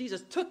blood of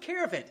Jesus took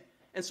care of it,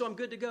 and so I'm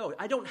good to go.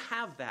 I don't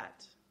have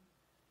that.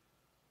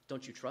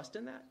 Don't you trust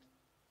in that?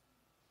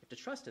 You have to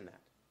trust in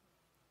that.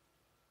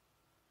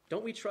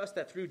 Don't we trust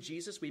that through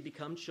Jesus we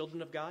become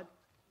children of God?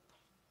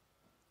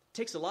 It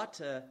takes a lot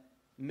to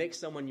make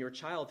someone your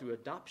child through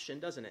adoption,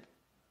 doesn't it?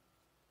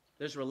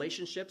 There's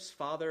relationships,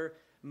 father,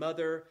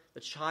 mother, the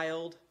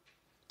child,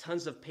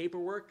 tons of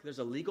paperwork, there's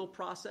a legal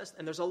process,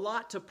 and there's a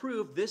lot to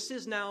prove this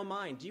is now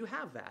mine. Do you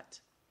have that?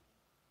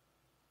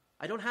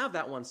 I don't have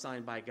that one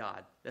signed by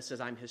God that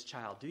says I'm his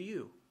child. Do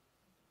you?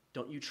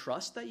 Don't you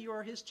trust that you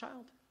are his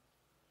child?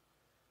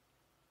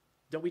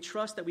 Don't we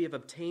trust that we have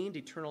obtained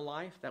eternal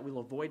life, that we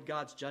will avoid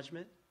God's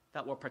judgment,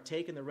 that we'll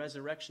partake in the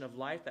resurrection of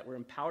life, that we're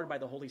empowered by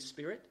the Holy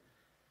Spirit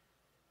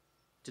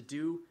to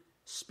do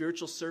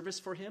spiritual service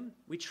for him?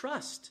 We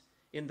trust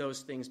in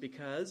those things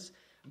because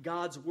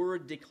God's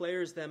word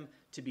declares them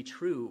to be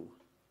true.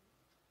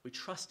 We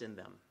trust in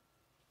them.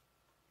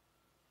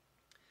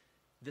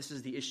 This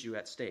is the issue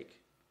at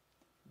stake.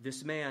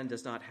 This man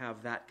does not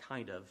have that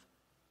kind of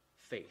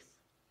faith,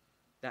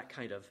 that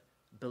kind of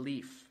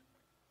belief.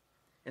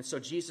 And so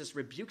Jesus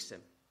rebukes him.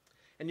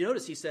 And you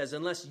notice he says,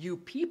 unless you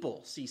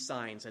people see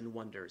signs and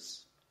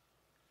wonders.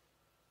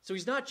 So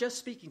he's not just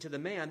speaking to the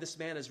man. This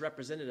man is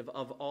representative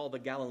of all the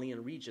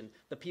Galilean region,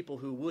 the people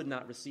who would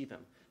not receive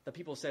him. The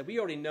people said, we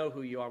already know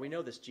who you are. We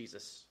know this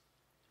Jesus.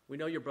 We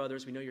know your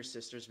brothers. We know your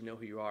sisters. We know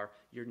who you are.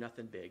 You're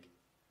nothing big.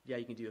 Yeah,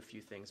 you can do a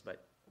few things,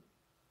 but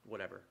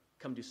whatever.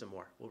 Come do some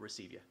more. We'll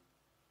receive you.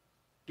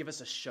 Give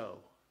us a show.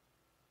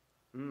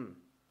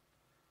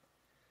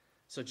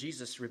 So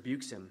Jesus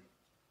rebukes him.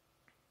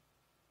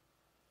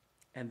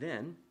 And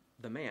then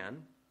the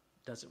man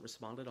doesn't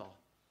respond at all.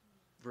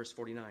 Verse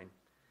 49.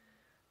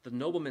 The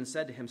nobleman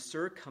said to him,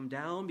 "Sir, come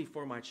down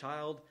before my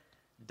child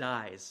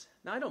dies."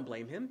 Now, I don't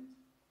blame him.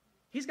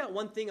 He's got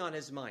one thing on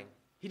his mind.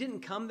 He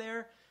didn't come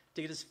there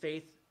to get his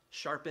faith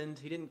sharpened.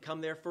 He didn't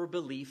come there for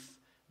belief.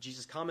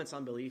 Jesus comments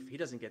on belief. He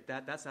doesn't get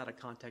that. That's out of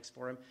context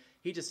for him.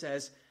 He just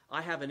says,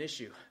 I have an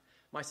issue.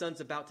 My son's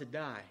about to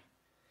die.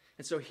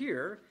 And so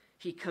here,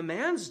 he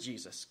commands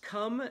Jesus,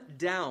 come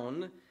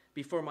down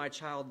before my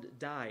child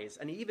dies.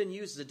 And he even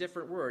uses a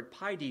different word,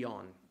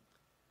 paidion.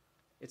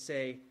 It's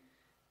a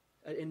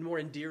more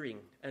endearing,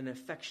 an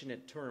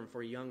affectionate term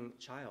for a young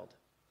child.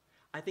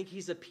 I think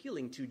he's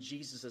appealing to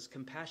Jesus'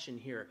 compassion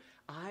here.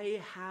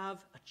 I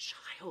have a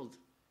child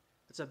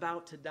that's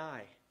about to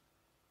die.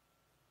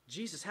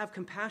 Jesus, have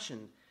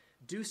compassion.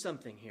 Do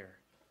something here.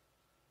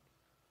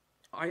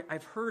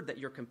 I've heard that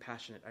you're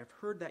compassionate. I've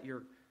heard that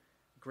you're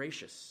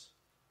gracious.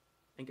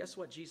 And guess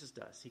what Jesus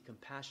does? He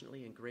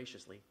compassionately and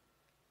graciously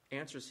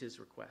answers his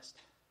request,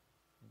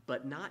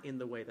 but not in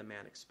the way the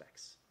man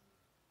expects.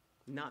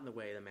 Not in the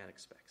way the man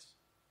expects.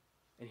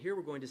 And here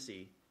we're going to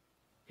see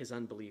his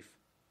unbelief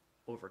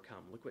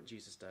overcome. Look what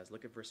Jesus does.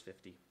 Look at verse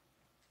 50.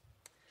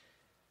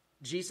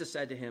 Jesus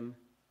said to him,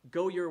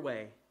 "Go your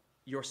way,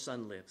 your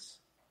son lives."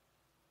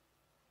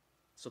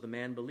 So the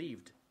man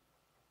believed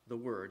the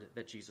word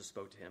that Jesus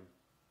spoke to him,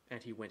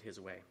 and he went his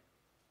way.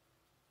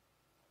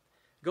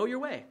 Go your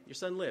way, your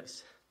son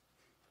lives.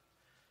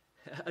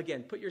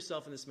 Again, put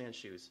yourself in this man's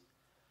shoes.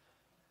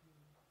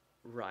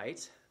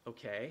 Right,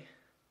 okay.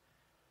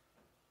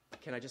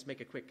 Can I just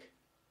make a quick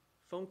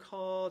phone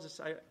call?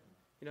 Just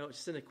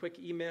send a quick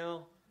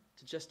email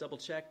to just double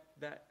check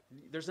that?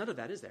 There's none of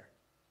that, is there?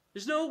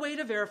 There's no way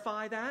to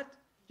verify that.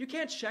 You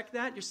can't check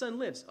that. Your son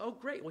lives. Oh,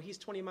 great. Well, he's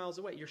 20 miles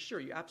away. You're sure?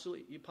 You're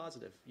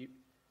positive.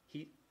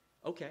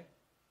 Okay.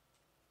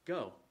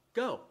 Go.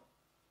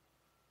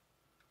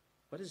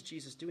 What is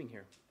Jesus doing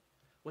here?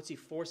 What's he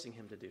forcing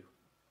him to do?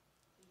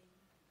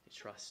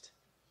 Trust.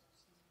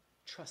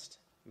 Trust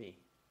me.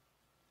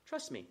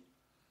 Trust me.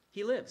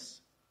 He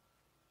lives.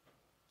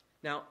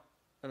 Now,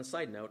 on a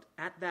side note,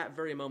 at that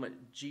very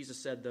moment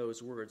Jesus said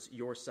those words,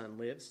 "Your son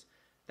lives,"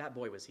 that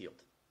boy was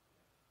healed.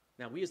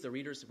 Now, we as the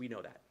readers, we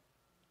know that.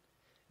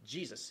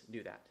 Jesus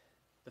knew that.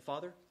 The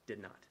Father did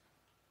not.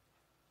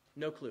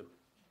 No clue.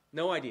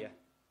 No idea.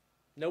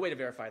 No way to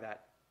verify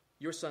that.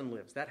 Your son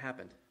lives. That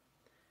happened.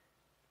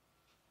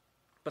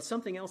 But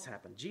something else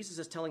happened. Jesus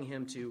is telling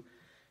him to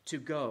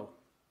go,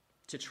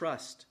 to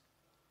trust.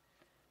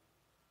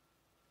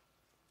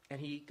 And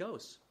he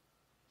goes.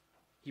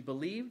 He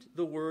believed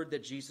the word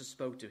that Jesus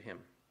spoke to him.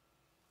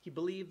 He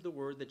believed the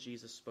word that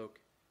Jesus spoke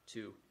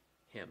to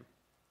him.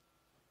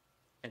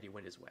 And he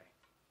went his way.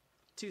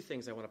 Two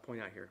things I want to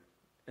point out here.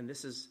 And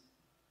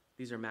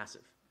these are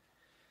massive.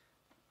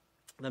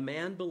 The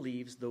man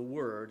believes the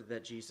word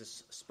that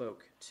Jesus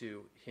spoke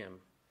to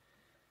him.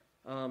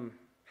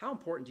 How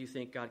important do you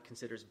think God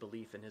considers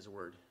belief in his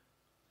word?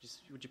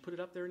 Would you put it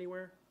up there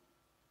anywhere?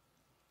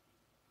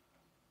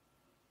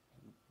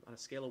 On a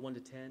scale of 1 to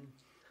 10?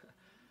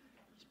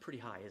 It's pretty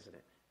high, isn't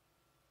it?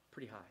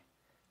 Pretty high.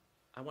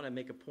 I want to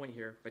make a point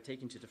here by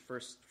taking you to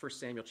 1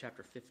 Samuel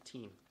chapter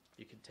 15.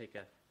 You could take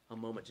a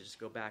moment to just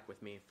go back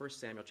with me. 1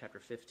 Samuel chapter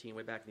 15,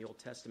 way back in the Old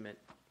Testament.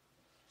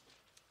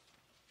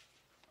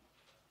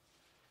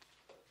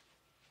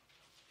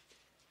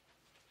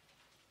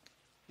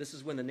 This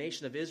is when the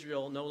nation of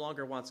Israel no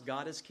longer wants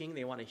God as king.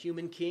 They want a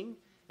human king,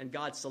 and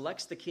God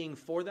selects the king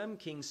for them,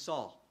 King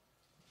Saul.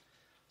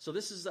 So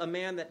this is a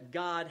man that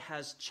God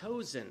has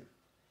chosen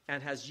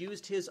and has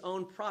used his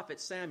own prophet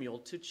Samuel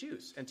to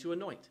choose and to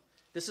anoint.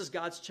 This is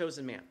God's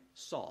chosen man,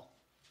 Saul.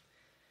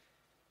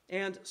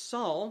 And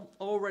Saul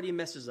already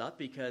messes up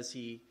because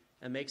he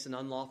makes an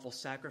unlawful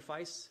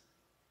sacrifice.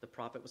 The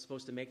prophet was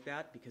supposed to make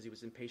that because he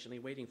was impatiently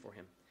waiting for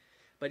him.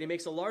 But he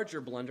makes a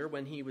larger blunder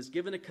when he was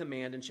given a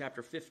command in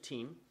chapter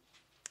 15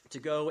 to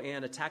go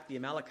and attack the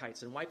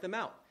Amalekites and wipe them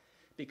out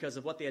because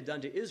of what they had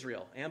done to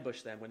Israel,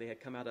 ambush them when they had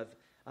come out of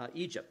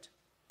Egypt.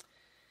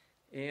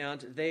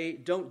 And they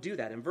don't do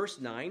that. In verse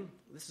 9,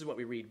 this is what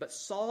we read. But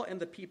Saul and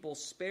the people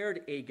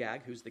spared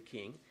Agag, who's the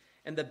king,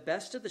 and the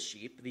best of the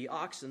sheep, the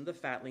oxen, the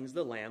fatlings,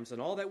 the lambs, and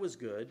all that was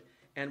good,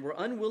 and were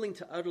unwilling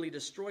to utterly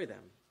destroy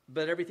them,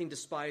 but everything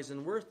despised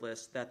and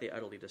worthless that they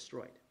utterly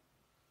destroyed.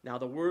 Now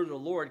the word of the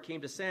Lord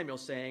came to Samuel,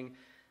 saying,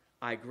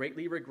 I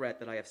greatly regret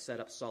that I have set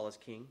up Saul as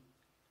king,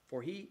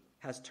 for he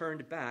has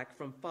turned back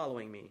from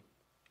following me,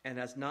 and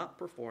has not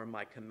performed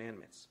my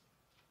commandments.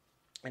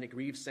 And it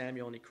grieved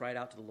Samuel, and he cried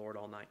out to the Lord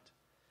all night.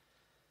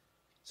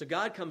 So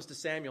God comes to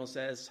Samuel and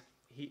says,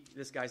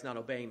 this guy's not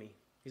obeying me.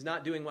 He's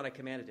not doing what I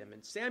commanded him.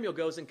 And Samuel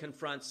goes and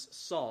confronts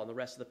Saul in the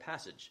rest of the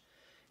passage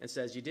and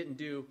says, you didn't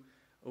do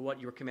what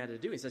you were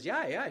commanded to do. He says, yeah,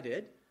 I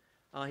did.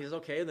 He says,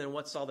 okay, then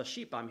what's all the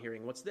sheep I'm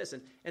hearing? What's this?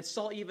 And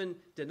Saul even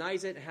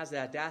denies it and has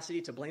the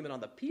audacity to blame it on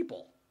the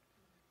people.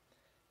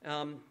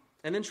 And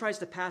then tries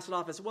to pass it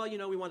off as, well,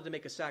 we wanted to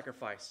make a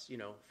sacrifice,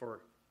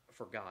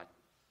 for God.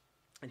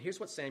 And here's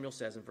what Samuel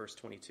says in verse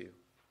 22.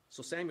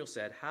 So Samuel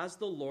said, has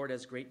the Lord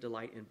as great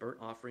delight in burnt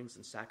offerings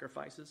and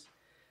sacrifices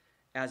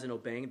as in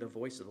obeying the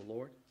voice of the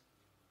Lord?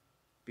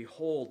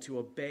 Behold, to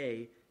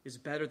obey is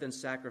better than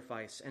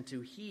sacrifice, and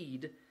to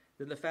heed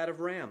than the fat of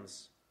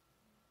rams.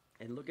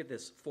 And look at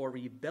this. For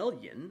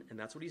rebellion, and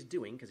that's what he's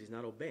doing because he's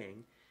not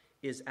obeying,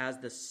 is as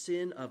the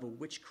sin of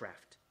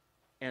witchcraft,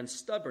 and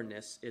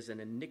stubbornness is an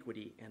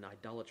iniquity and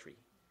idolatry.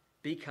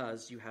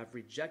 Because you have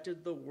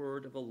rejected the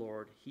word of the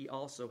Lord, he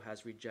also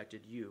has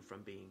rejected you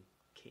from being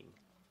king.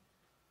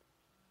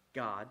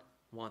 God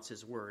wants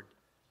his word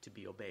to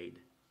be obeyed.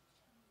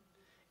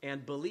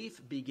 And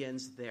belief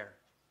begins there.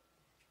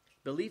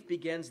 Belief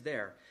begins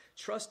there.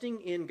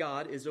 Trusting in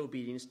God is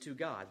obedience to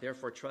God.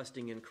 Therefore,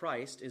 trusting in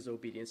Christ is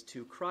obedience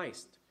to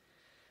Christ.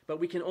 But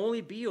we can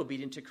only be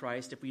obedient to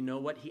Christ if we know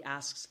what he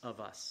asks of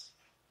us.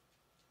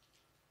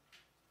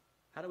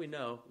 How do we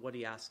know what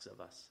he asks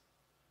of us?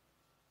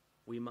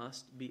 We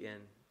must be in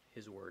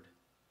his word.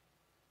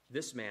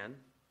 This man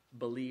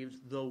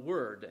believed the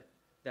word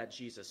that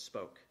Jesus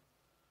spoke.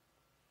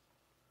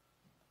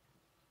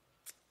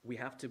 We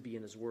have to be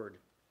in his word.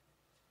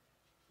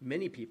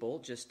 Many people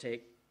just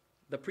take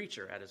the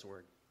preacher at his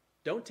word.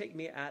 Don't take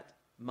me at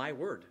my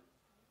word.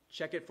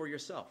 Check it for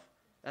yourself.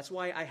 That's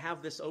why I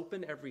have this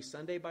open every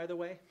Sunday, by the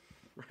way,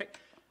 right?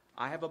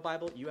 I have a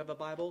Bible, you have a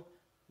Bible.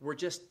 We're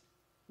just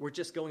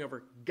going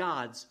over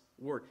God's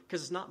word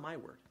because it's not my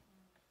word.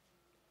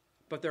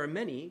 But there are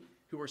many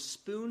who are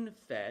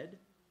spoon-fed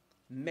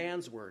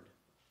man's word.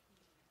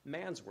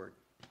 Man's word.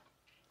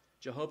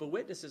 Jehovah's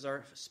Witnesses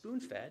are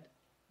spoon-fed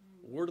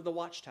word of the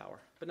watchtower,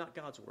 but not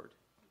God's word,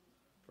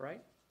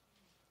 right?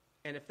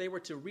 And if they were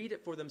to read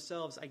it for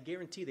themselves, I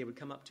guarantee they would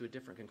come up to a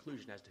different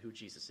conclusion as to who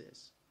Jesus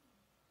is.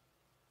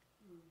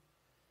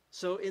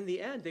 So in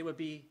the end, they would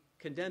be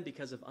condemned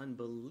because of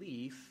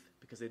unbelief,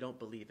 because they don't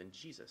believe in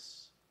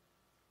Jesus.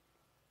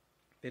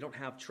 They don't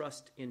have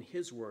trust in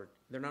his word.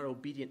 They're not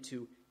obedient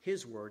to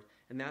his word,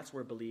 and that's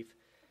where belief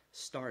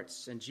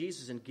starts. And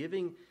Jesus, in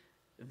giving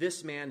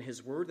this man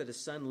his word that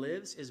his son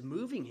lives, is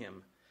moving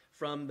him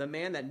from the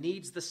man that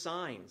needs the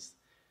signs,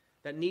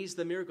 that needs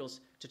the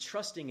miracles, to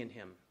trusting in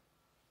him.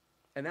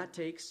 And that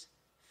takes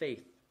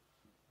faith.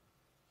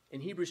 In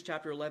Hebrews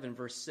chapter 11,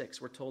 verse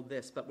 6, we're told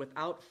this, "But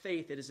without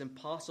faith it is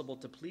impossible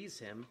to please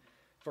him,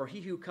 for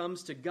he who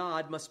comes to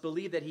God must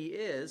believe that he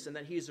is, and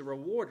that he is a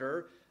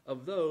rewarder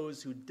of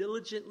those who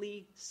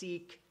diligently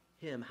seek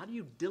him." How do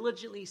you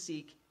diligently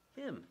seek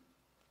him?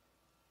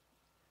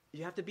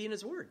 You have to be in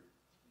his word.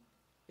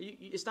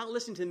 It's not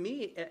listening to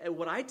me,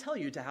 what I tell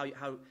you, to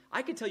how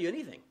I can tell you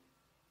anything,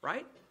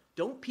 right?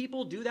 Don't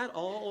people do that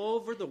all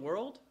over the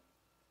world,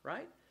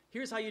 right?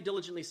 Here's how you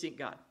diligently seek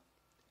God.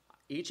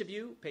 Each of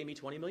you pay me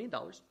 $20 million.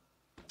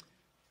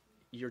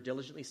 You're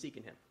diligently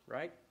seeking him,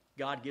 right?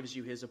 God gives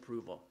you his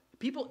approval.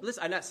 People,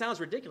 listen, and that sounds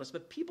ridiculous,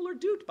 but people are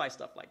duped by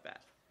stuff like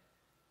that.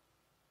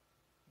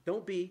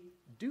 Don't be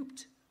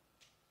duped.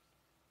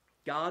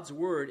 God's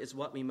word is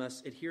what we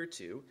must adhere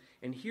to.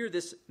 And here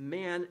this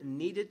man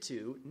needed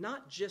to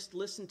not just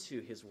listen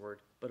to his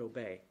word, but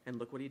obey. And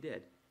look what he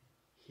did.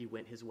 He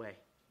went his way.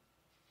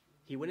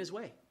 He went his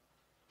way.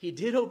 He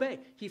did obey.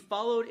 He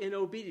followed in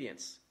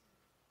obedience.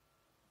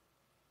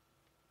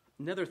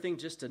 Another thing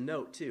just to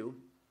note, too,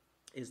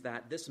 is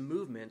that this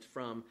movement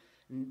from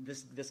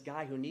this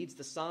guy who needs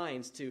the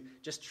signs to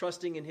just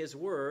trusting in his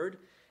word,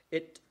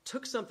 it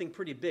took something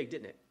pretty big,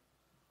 didn't it?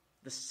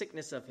 The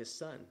sickness of his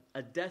son,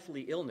 a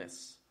deathly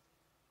illness.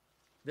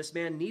 This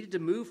man needed to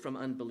move from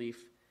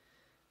unbelief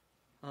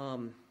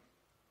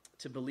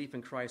to belief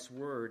in Christ's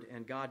word,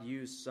 and God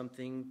used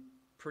something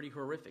pretty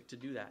horrific to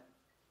do that.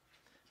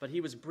 But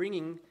he was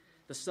bringing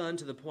the son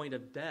to the point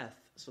of death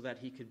so that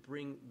he could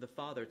bring the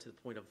father to the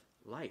point of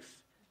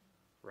life,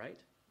 right?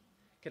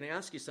 Can I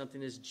ask you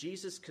something? Is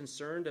Jesus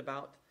concerned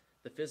about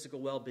the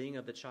physical well-being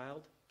of the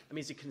child? I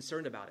mean, is he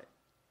concerned about it?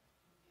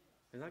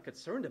 He's not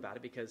concerned about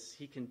it because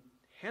he can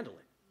handle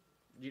it.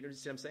 You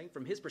understand what I'm saying?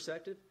 From his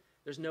perspective,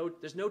 there's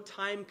no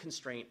time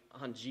constraint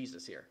on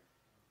Jesus here.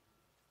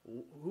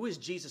 Who is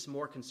Jesus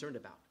more concerned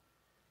about?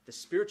 The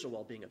spiritual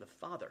well-being of the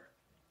Father,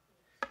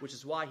 which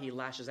is why he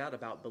lashes out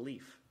about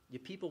belief. You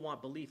people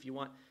want belief. You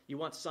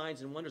want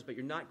signs and wonders, but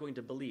you're not going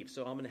to believe.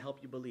 So I'm going to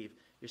help you believe.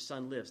 Your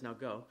son lives. Now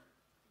go.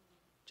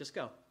 Just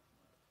go.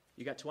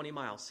 You got 20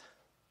 miles.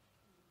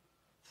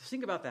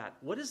 Think about that.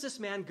 What is this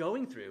man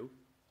going through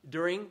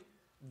during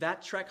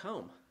that trek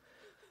home?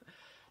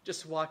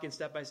 Just walking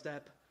step by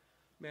step.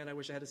 Man, I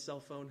wish I had a cell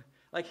phone.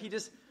 Like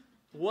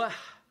what?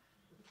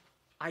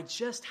 I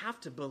just have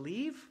to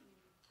believe.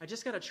 I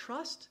just got to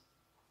trust.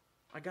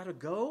 I got to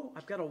go.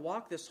 I've got to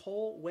walk this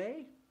whole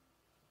way.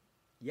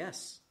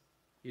 Yes,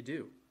 you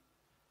do.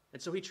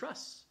 And so he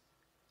trusts.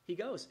 He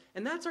goes.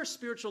 And that's our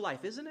spiritual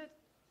life, isn't it?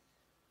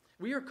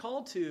 We are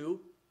called to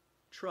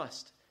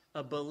trust.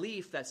 A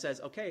belief that says,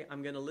 okay,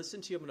 I'm going to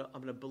listen to you. I'm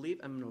going to believe.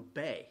 I'm going to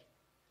obey.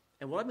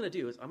 And what I'm going to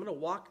do is I'm going to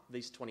walk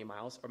these 20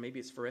 miles, or maybe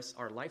it's for us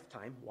our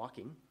lifetime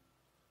walking,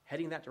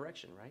 heading that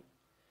direction, right?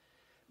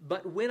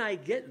 But when I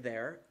get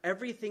there,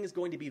 everything is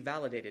going to be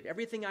validated.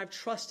 Everything I've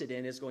trusted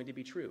in is going to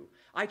be true.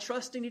 I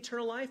trust in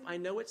eternal life. I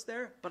know it's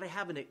there, but I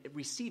haven't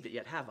received it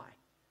yet, have I?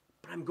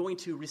 But I'm going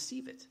to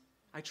receive it.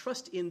 I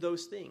trust in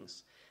those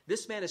things.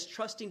 This man is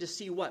trusting to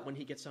see what when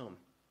he gets home?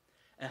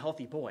 a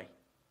healthy boy,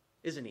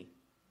 isn't he?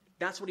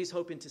 That's what he's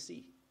hoping to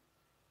see.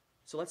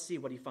 So let's see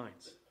what he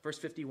finds. Verse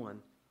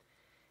 51.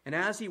 And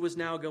as he was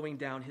now going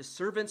down, his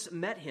servants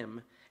met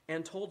him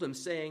and told him,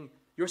 saying,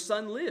 your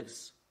son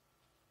lives.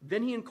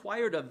 Then he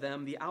inquired of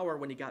them the hour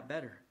when he got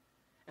better.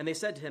 And they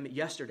said to him,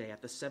 yesterday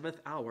at the 7th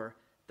hour,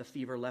 the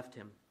fever left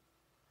him.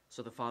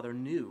 So the father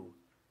knew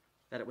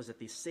that it was at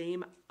the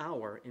same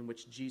hour in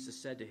which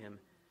Jesus said to him,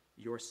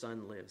 your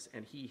son lives.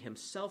 And he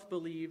himself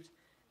believed,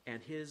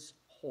 and his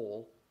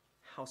whole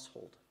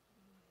household.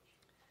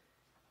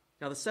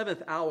 Now the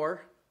 7th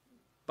hour,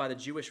 by the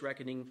Jewish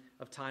reckoning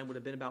of time, would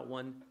have been about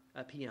 1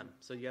 p.m.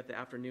 So you have the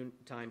afternoon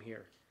time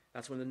here.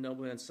 That's when the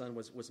nobleman's son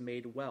was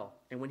made well.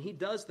 And when he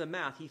does the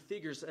math, he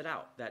figures it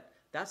out,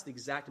 that's the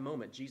exact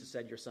moment Jesus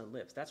said, your son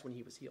lives. That's when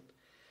he was healed.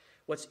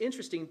 What's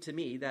interesting to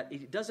me, that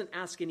it doesn't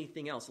ask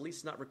anything else, at least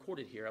it's not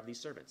recorded here, of these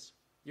servants.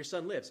 Your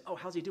son lives. Oh,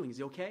 how's he doing? Is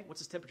he okay?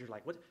 What's his temperature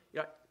like?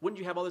 Wouldn't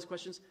you have all those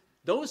questions?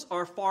 Those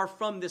are far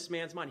from this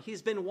man's mind.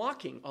 He's been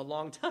walking a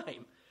long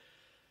time.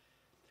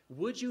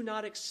 Would you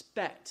not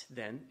expect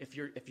then, if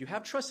you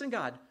have trust in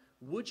God,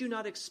 would you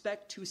not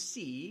expect to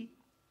see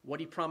what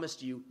he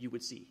promised you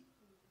would see?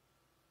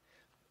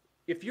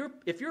 If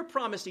you're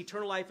promised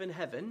eternal life in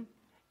heaven,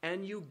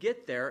 and you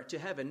get there to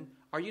heaven,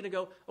 are you going to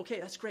go,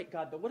 okay, that's great,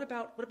 God, but what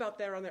about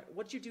there on there?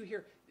 What did you do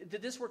here?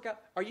 Did this work out?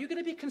 Are you going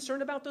to be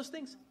concerned about those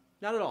things?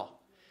 Not at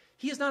all.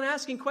 He is not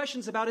asking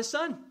questions about his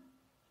son.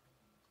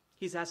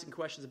 He's asking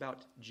questions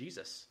about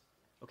Jesus.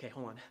 Okay,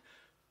 hold on.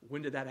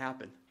 When did that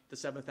happen? The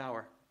 7th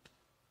hour.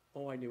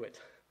 Oh, I knew it.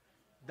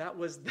 That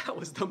was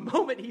the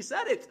moment he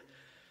said it.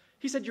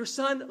 He said, your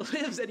son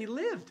lives, and he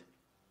lived.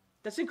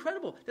 That's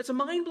incredible. That's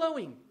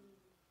mind-blowing.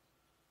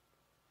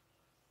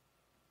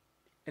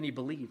 And he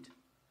believed.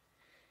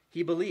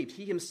 He believed.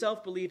 He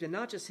himself believed, and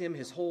not just him,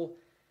 his whole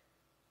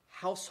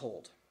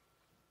household.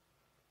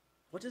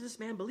 What did this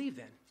man believe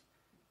then?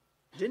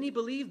 Didn't he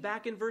believe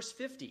back in verse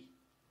 50?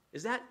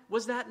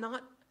 Was that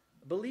not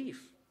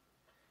belief?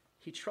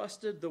 He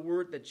trusted the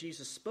word that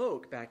Jesus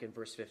spoke back in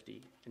verse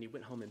 50, and he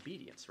went home in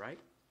obedience, right?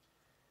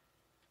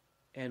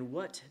 And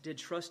what did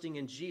trusting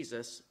in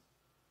Jesus,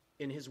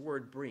 in his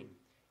word, bring?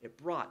 It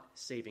brought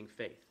saving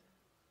faith.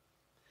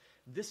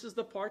 This is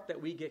the part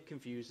that we get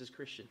confused as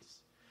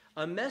Christians.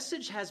 A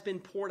message has been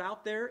poured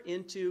out there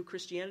into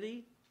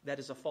Christianity that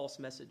is a false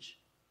message.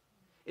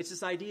 It's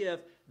this idea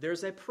of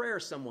there's a prayer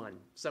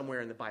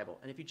somewhere in the Bible,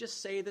 and if you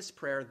just say this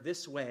prayer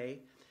this way,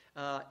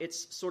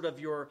 it's sort of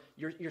you're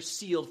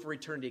sealed for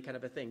eternity kind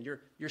of a thing.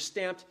 You're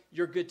stamped,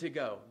 you're good to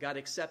go. God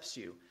accepts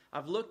you.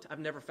 I've looked, I've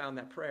never found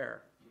that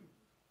prayer.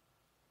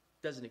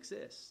 Doesn't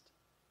exist.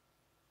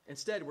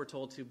 Instead, we're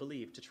told to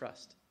believe, to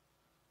trust,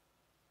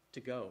 to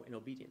go in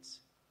obedience,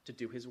 to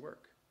do his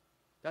work.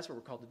 That's what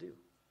we're called to do.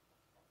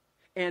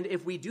 And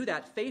if we do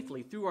that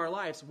faithfully through our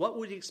lives, what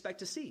would you expect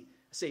to see?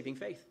 Saving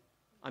faith.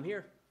 I'm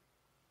here.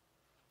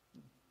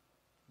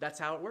 That's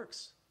how it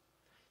works.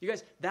 You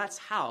guys, that's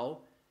how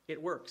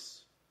it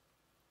works.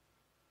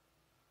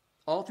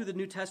 All through the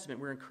New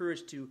Testament, we're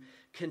encouraged to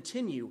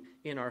continue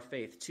in our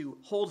faith, to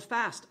hold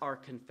fast our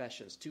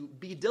confessions, to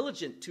be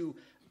diligent, to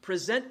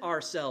present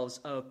ourselves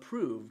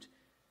approved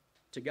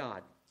to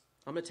God.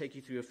 I'm going to take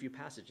you through a few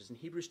passages. In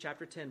Hebrews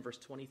chapter 10, verse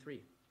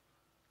 23,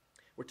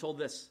 we're told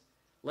this: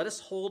 let us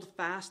hold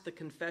fast the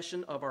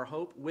confession of our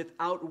hope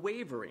without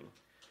wavering,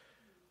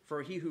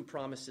 for he who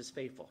promised is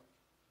faithful.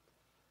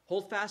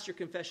 Hold fast your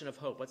confession of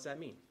hope. What's that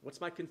mean? What's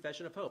my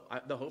confession of hope?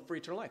 The hope for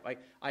eternal life.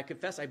 I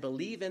confess, I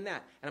believe in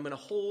that, and I'm going to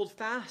hold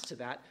fast to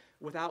that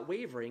without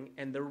wavering.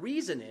 And the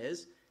reason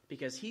is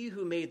because he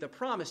who made the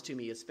promise to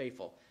me is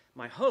faithful.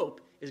 My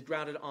hope is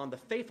grounded on the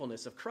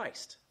faithfulness of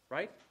Christ,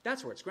 right?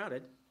 That's where it's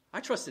grounded.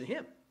 I trust in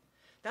him.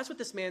 That's what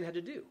this man had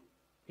to do.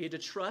 He had to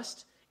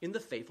trust in the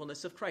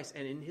faithfulness of Christ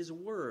and in his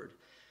word.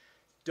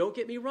 Don't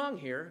get me wrong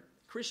here.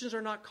 Christians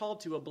are not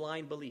called to a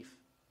blind belief,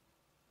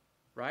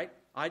 right?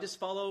 I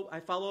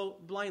follow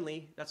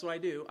blindly. That's what I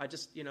do. I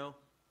just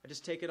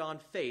take it on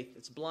faith.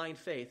 It's blind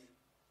faith.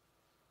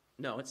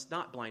 No, it's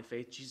not blind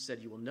faith. Jesus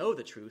said, you will know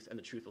the truth, and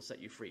the truth will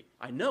set you free.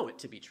 I know it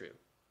to be true.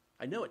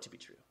 I know it to be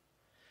true.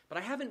 But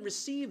I haven't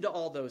received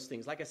all those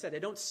things. Like I said, I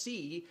don't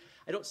see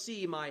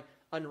my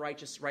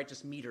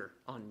righteous meter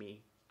on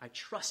me. I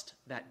trust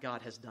that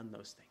God has done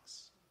those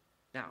things.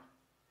 Now,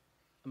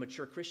 a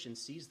mature Christian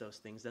sees those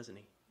things, doesn't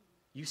he?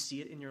 You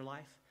see it in your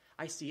life.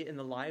 I see it in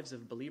the lives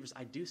of believers.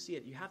 I do see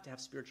it. You have to have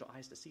spiritual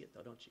eyes to see it,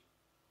 though, don't you?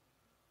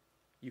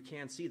 You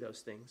can see those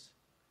things.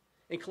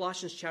 In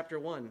Colossians chapter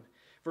 1,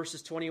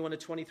 verses 21 to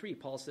 23,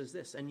 Paul says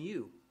this: and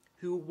you,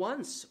 who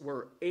once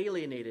were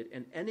alienated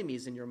and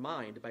enemies in your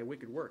mind by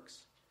wicked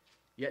works,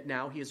 yet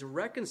now he is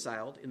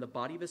reconciled in the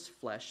body of his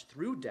flesh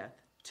through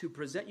death to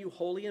present you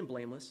holy and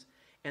blameless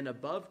and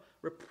above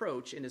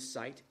reproach in his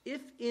sight,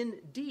 if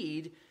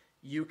indeed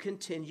you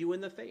continue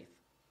in the faith,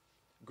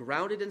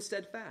 grounded and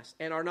steadfast,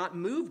 and are not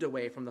moved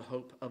away from the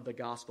hope of the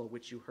gospel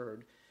which you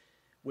heard,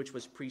 which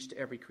was preached to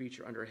every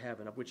creature under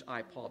heaven, of which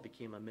I, Paul,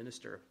 became a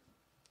minister.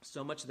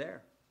 So much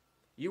there.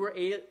 You were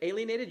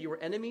alienated. You were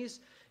enemies.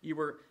 You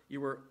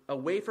were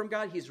away from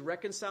God. He's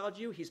reconciled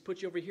you. He's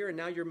put you over here, and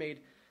now you're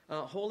made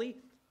holy.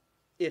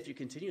 If you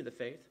continue the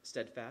faith,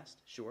 steadfast,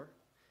 sure.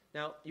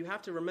 Now, you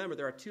have to remember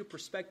there are two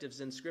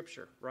perspectives in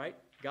Scripture, right?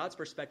 God's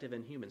perspective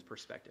and human's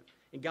perspective.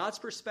 In God's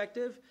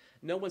perspective,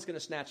 no one's going to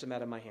snatch them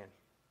out of my hand.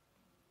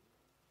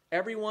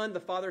 Everyone the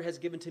Father has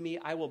given to me,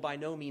 I will by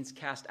no means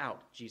cast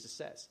out, Jesus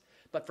says.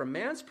 But from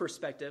man's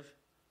perspective,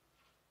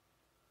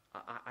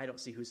 I don't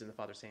see who's in the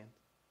Father's hand.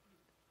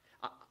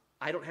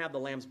 I don't have the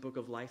Lamb's book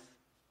of life.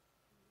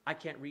 I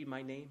can't read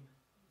my name.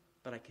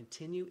 But I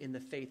continue in the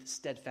faith,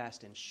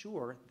 steadfast and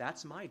sure.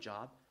 That's my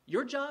job.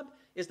 Your job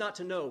is not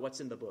to know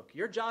what's in the book.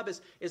 Your job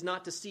is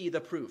not to see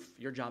the proof.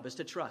 Your job is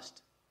to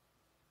trust.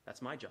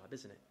 That's my job,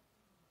 isn't it?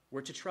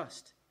 We're to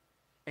trust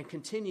and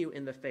continue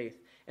in the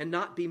faith and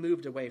not be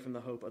moved away from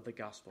the hope of the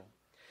gospel.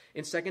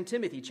 In 2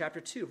 Timothy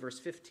chapter 2, verse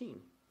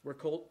 15, we're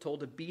told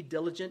to be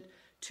diligent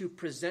to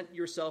present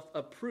yourself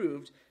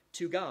approved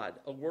to God,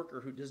 a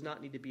worker who does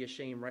not need to be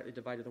ashamed, rightly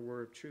dividing the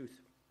word of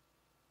truth.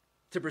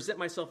 To present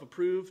myself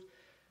approved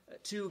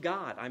to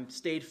God. I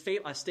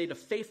stayed a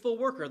faithful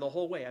worker the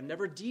whole way. I've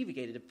never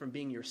deviated from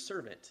being your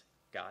servant,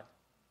 God.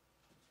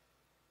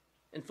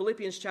 In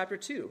Philippians chapter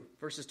 2,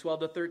 verses 12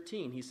 to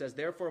 13, he says,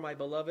 therefore, my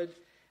beloved,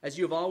 as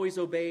you have always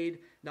obeyed,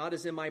 not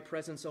as in my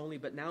presence only,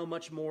 but now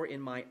much more in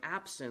my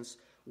absence,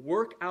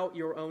 work out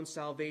your own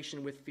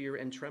salvation with fear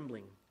and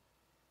trembling.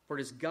 For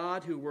it is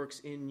God who works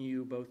in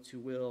you both to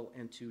will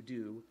and to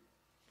do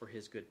for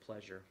his good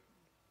pleasure.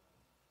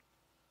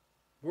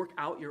 Work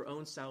out your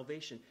own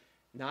salvation.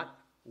 Not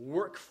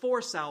work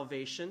for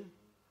salvation.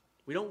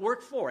 We don't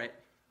work for it.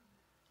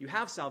 You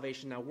have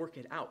salvation, now work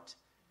it out.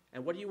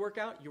 And what do you work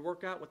out? You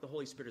work out what the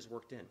Holy Spirit has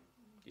worked in. Do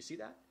you see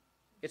that?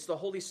 It's the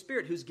Holy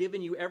Spirit who's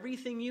given you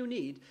everything you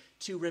need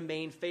to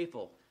remain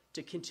faithful,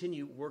 to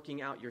continue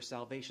working out your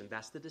salvation.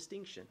 That's the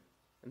distinction.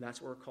 And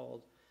that's what we're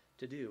called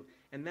to do.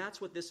 And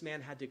that's what this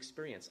man had to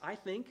experience. I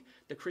think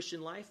the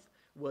Christian life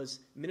was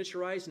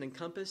miniaturized and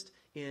encompassed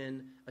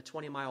in a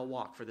 20-mile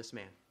walk for this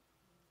man.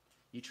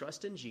 You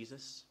trust in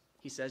Jesus.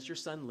 He says your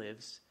son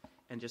lives,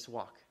 and just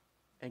walk.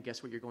 And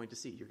guess what you're going to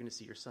see? You're going to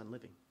see your son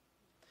living.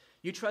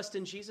 You trust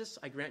in Jesus,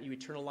 I grant you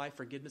eternal life,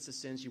 forgiveness of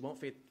sins. You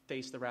won't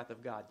face the wrath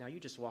of God. Now you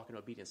just walk in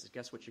obedience.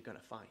 Guess what you're going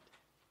to find?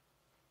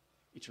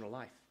 Eternal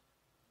life,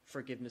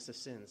 forgiveness of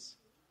sins.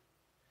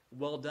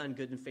 Well done,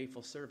 good and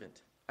faithful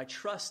servant. I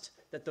trust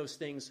that those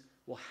things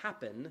will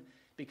happen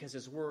because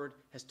his word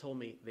has told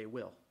me they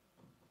will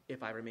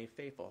if I remain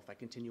faithful, if I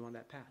continue on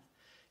that path.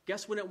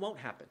 Guess when it won't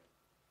happen?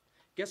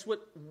 Guess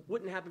what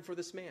wouldn't happen for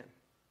this man?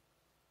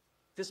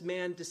 This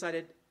man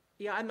decided,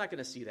 yeah, I'm not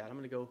going to see that. I'm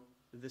going to go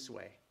this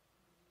way.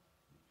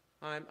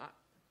 I'm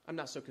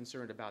not so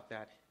concerned about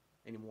that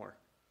anymore.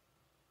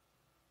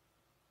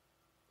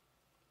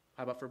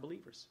 How about for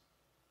believers?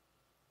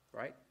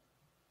 Right?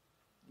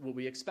 Will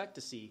we expect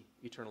to see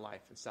eternal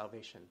life and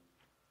salvation?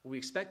 Will we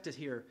expect to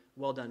hear,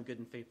 well done, good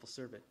and faithful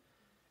servant?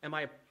 Am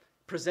I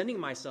presenting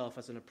myself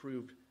as an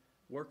approved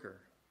worker?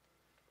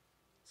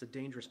 It's a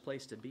dangerous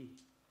place to be.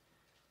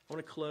 I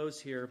want to close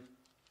here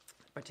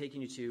by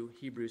taking you to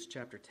Hebrews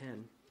chapter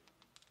 10.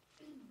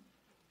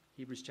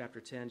 Hebrews chapter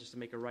 10, just to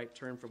make a right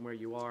turn from where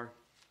you are.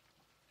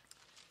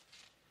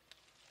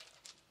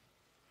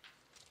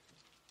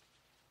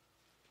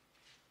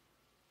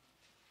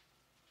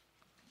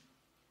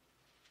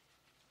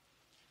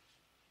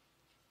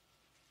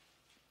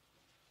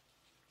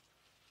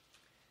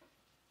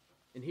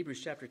 In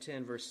Hebrews chapter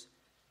 10, verse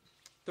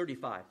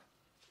 35.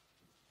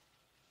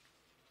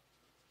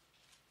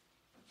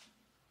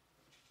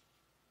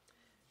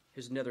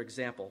 Here's another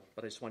example,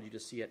 but I just wanted you to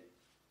see it.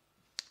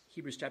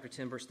 Hebrews chapter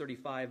 10, verse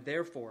 35.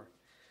 Therefore,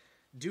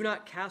 do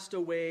not cast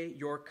away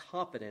your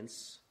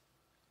confidence,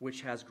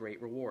 which has great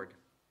reward.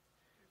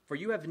 For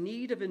you have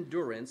need of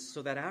endurance,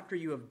 so that after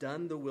you have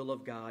done the will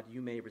of God,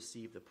 you may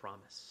receive the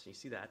promise. You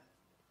see that?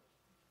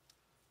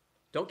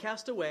 Don't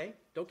cast away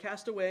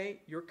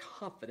your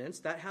confidence.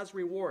 That has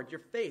reward.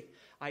 Your faith.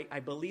 I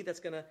believe that's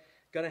going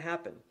to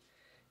happen.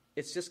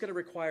 It's just going to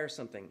require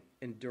something.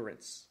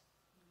 Endurance.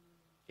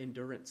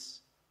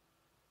 Endurance.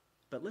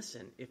 But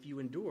listen, if you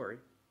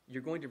endure,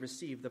 you're going to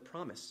receive the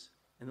promise.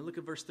 And then look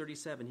at verse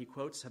 37. He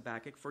quotes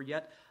Habakkuk, for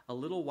yet a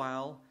little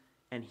while,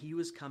 and he who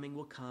is coming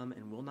will come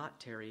and will not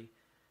tarry.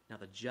 Now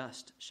the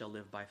just shall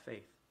live by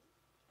faith.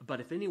 But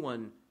if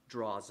anyone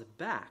draws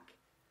back,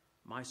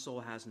 my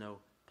soul has no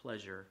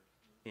pleasure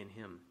in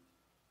him.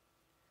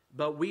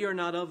 But we are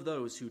not of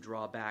those who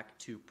draw back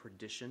to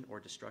perdition or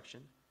destruction,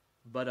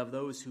 but of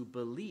those who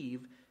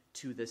believe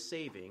to the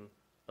saving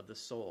of the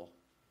soul.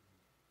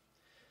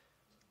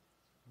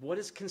 What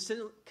is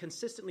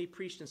consistently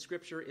preached in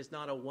Scripture is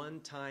not a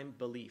one-time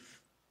belief.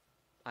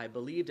 I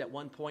believed at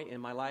one point in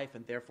my life,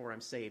 and therefore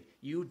I'm saved.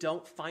 You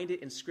don't find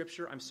it in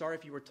Scripture. I'm sorry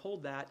if you were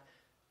told that.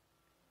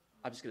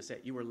 I'm just going to say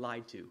it. You were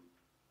lied to.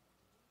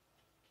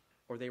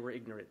 Or they were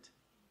ignorant.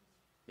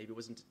 Maybe it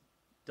wasn't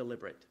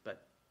deliberate,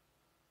 but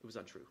it was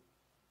untrue.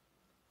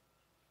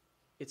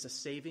 It's a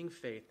saving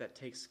faith that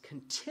takes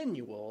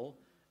continual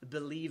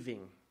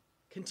believing.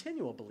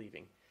 Continual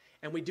believing.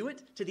 And we do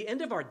it to the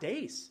end of our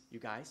days, you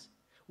guys.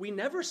 We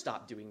never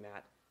stop doing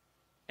that.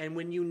 And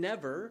when you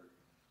never,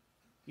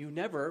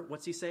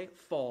 what's he say?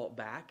 Fall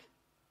back,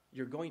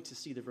 you're going to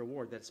see the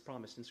reward that's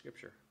promised in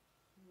Scripture.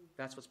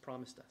 That's what's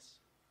promised us.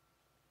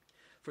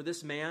 For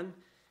this man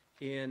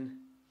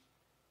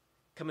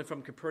coming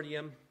from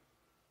Capernaum,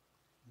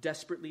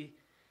 desperately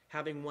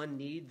having one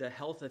need, the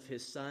health of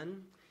his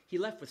son, he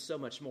left with so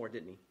much more,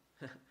 didn't he?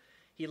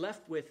 He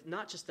left with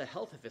not just the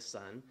health of his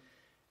son,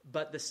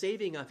 but the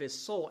saving of his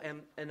soul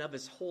and of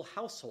his whole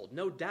household.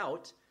 No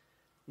doubt,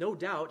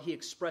 he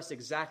expressed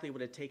exactly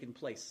what had taken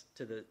place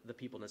to the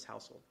people in his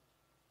household.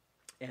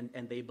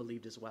 And they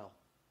believed as well.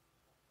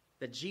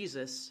 That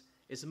Jesus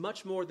is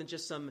much more than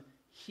just some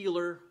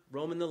healer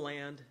roaming the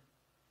land,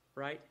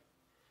 right?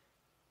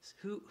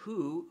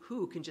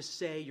 Who can just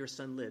say your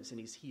son lives and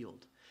he's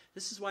healed?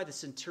 This is why the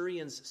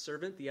centurion's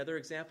servant, the other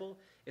example,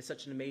 is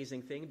such an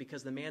amazing thing,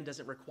 because the man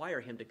doesn't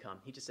require him to come.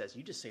 He just says,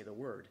 you just say the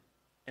word,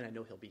 and I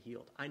know he'll be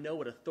healed. I know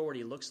what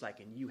authority looks like,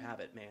 and you have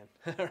it,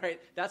 man. All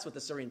right? That's what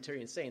the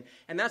centurion's saying.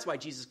 And that's why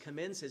Jesus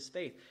commends his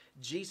faith.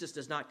 Jesus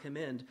does not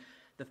commend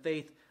the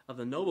faith of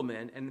the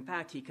nobleman, and in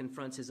fact, he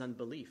confronts his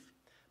unbelief.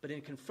 But in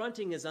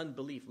confronting his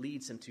unbelief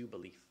leads him to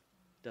belief,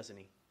 doesn't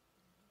he?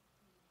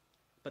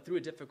 But through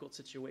a difficult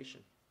situation.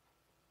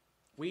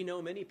 We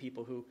know many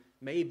people who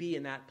may be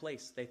in that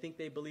place. They think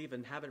they believe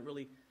and haven't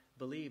really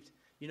believed.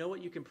 You know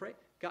what? You can pray.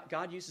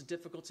 God uses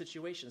difficult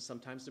situations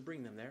sometimes to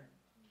bring them there,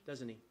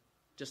 doesn't he?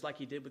 Just like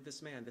he did with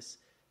this man, this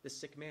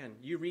sick man.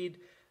 You read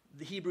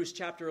the Hebrews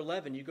chapter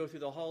 11, you go through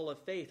the hall of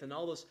faith, and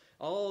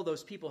all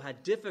those people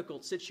had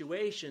difficult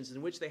situations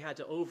in which they had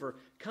to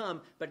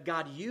overcome, but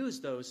God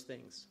used those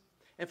things.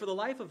 And for the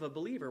life of a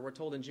believer, we're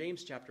told in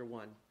James chapter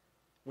 1,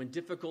 when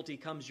difficulty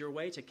comes your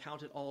way, to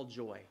count it all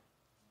joy.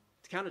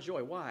 To count it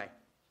joy. Why?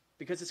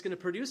 Because it's going to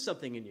produce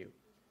something in you,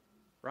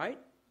 right?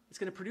 It's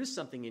going to produce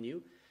something in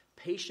you.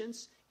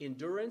 Patience,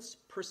 endurance,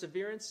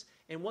 perseverance,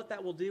 and what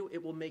that will do,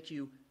 it will make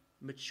you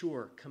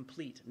mature,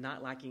 complete,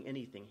 not lacking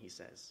anything, he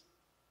says.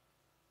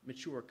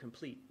 Mature,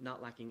 complete,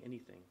 not lacking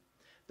anything.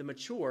 The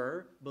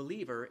mature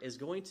believer is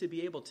going to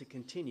be able to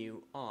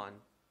continue on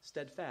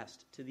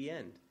steadfast to the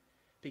end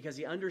because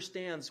he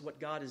understands what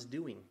God is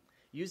doing,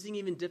 using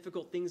even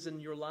difficult things in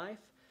your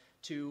life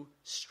to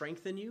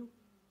strengthen you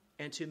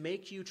and to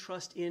make you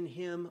trust in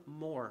him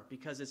more,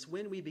 because it's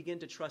when we begin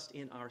to trust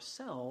in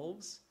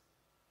ourselves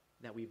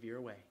that we veer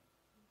away.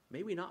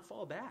 May we not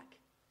fall back.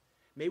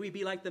 May we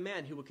be like the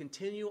man who will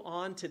continue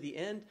on to the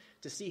end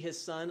to see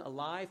his son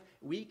alive.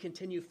 We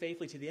continue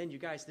faithfully to the end. You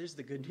guys, there's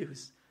the good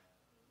news.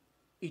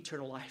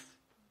 Eternal life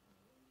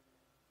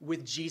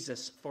with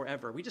Jesus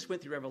forever. We just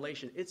went through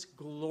Revelation. It's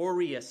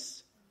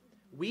glorious.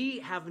 We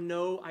have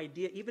no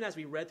idea. Even as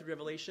we read through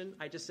Revelation,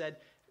 I just said,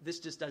 this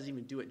just doesn't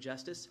even do it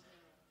justice.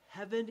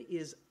 Heaven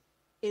is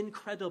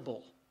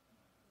incredible.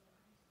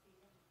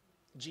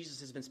 Jesus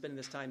has been spending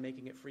this time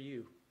making it for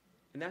you.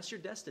 And that's your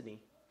destiny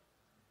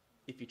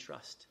if you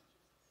trust.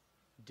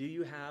 Do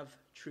you have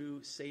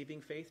true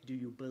saving faith? Do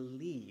you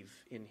believe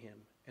in him?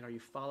 And are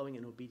you following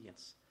in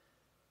obedience?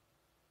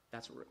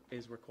 That's what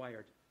is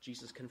required.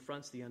 Jesus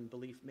confronts the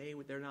unbelief. May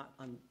there not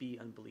be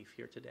unbelief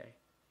here today.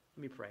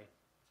 Let me pray.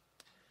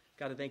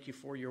 God, I thank you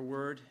for your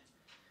word.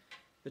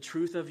 The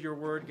truth of your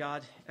word,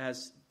 God,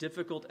 as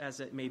difficult as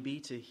it may be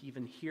to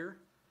even hear,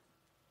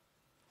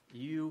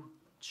 you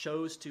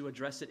chose to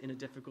address it in a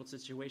difficult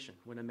situation.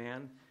 When a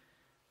man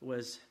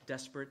was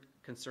desperate,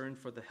 concerned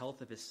for the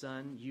health of his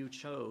son, you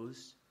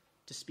chose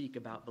to speak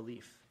about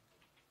belief.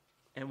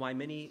 And why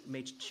many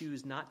may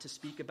choose not to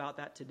speak about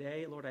that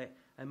today, Lord,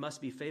 I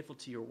must be faithful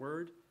to your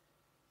word.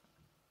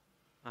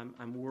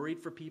 I'm worried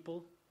for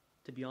people,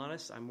 to be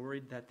honest. I'm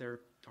worried that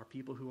there are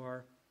people who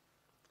are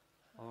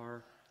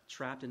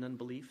trapped in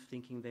unbelief,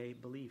 thinking they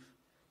believe.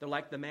 They're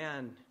like the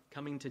man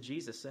coming to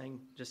Jesus saying,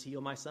 just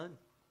heal my son.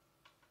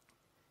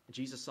 And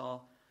Jesus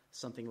saw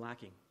something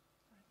lacking.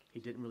 He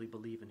didn't really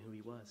believe in who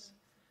he was.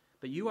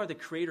 But you are the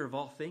creator of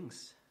all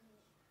things.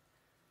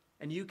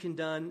 And you can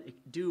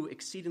do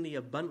exceedingly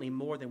abundantly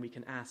more than we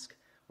can ask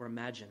or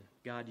imagine.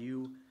 God,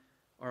 you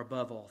are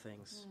above all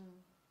things.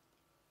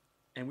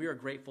 And we are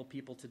grateful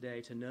people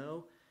today to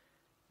know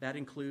that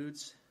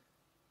includes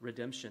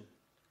redemption.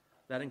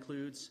 That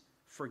includes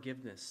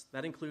forgiveness.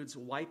 That includes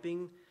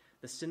wiping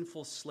the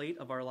sinful slate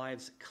of our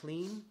lives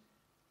clean,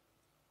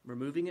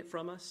 removing it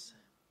from us,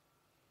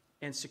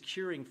 and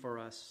securing for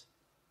us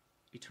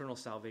eternal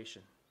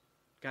salvation.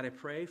 God, I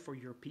pray for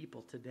your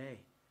people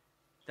today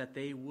that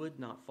they would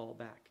not fall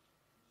back,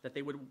 that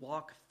they would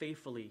walk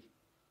faithfully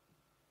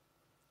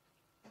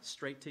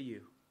straight to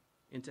you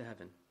into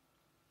heaven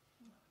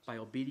by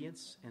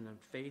obedience and on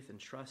faith and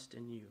trust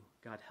in you.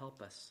 God,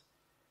 help us.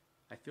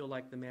 I feel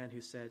like the man who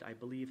said, I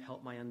believe,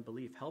 help my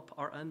unbelief. Help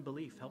our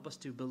unbelief. Help us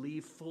to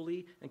believe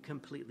fully and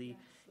completely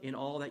in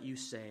all that you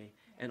say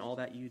and all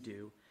that you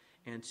do,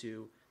 and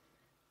to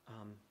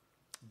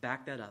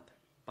back that up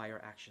by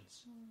our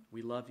actions.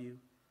 We love you.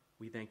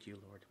 We thank you,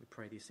 Lord. We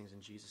pray these things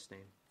in Jesus'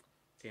 name.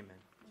 Amen.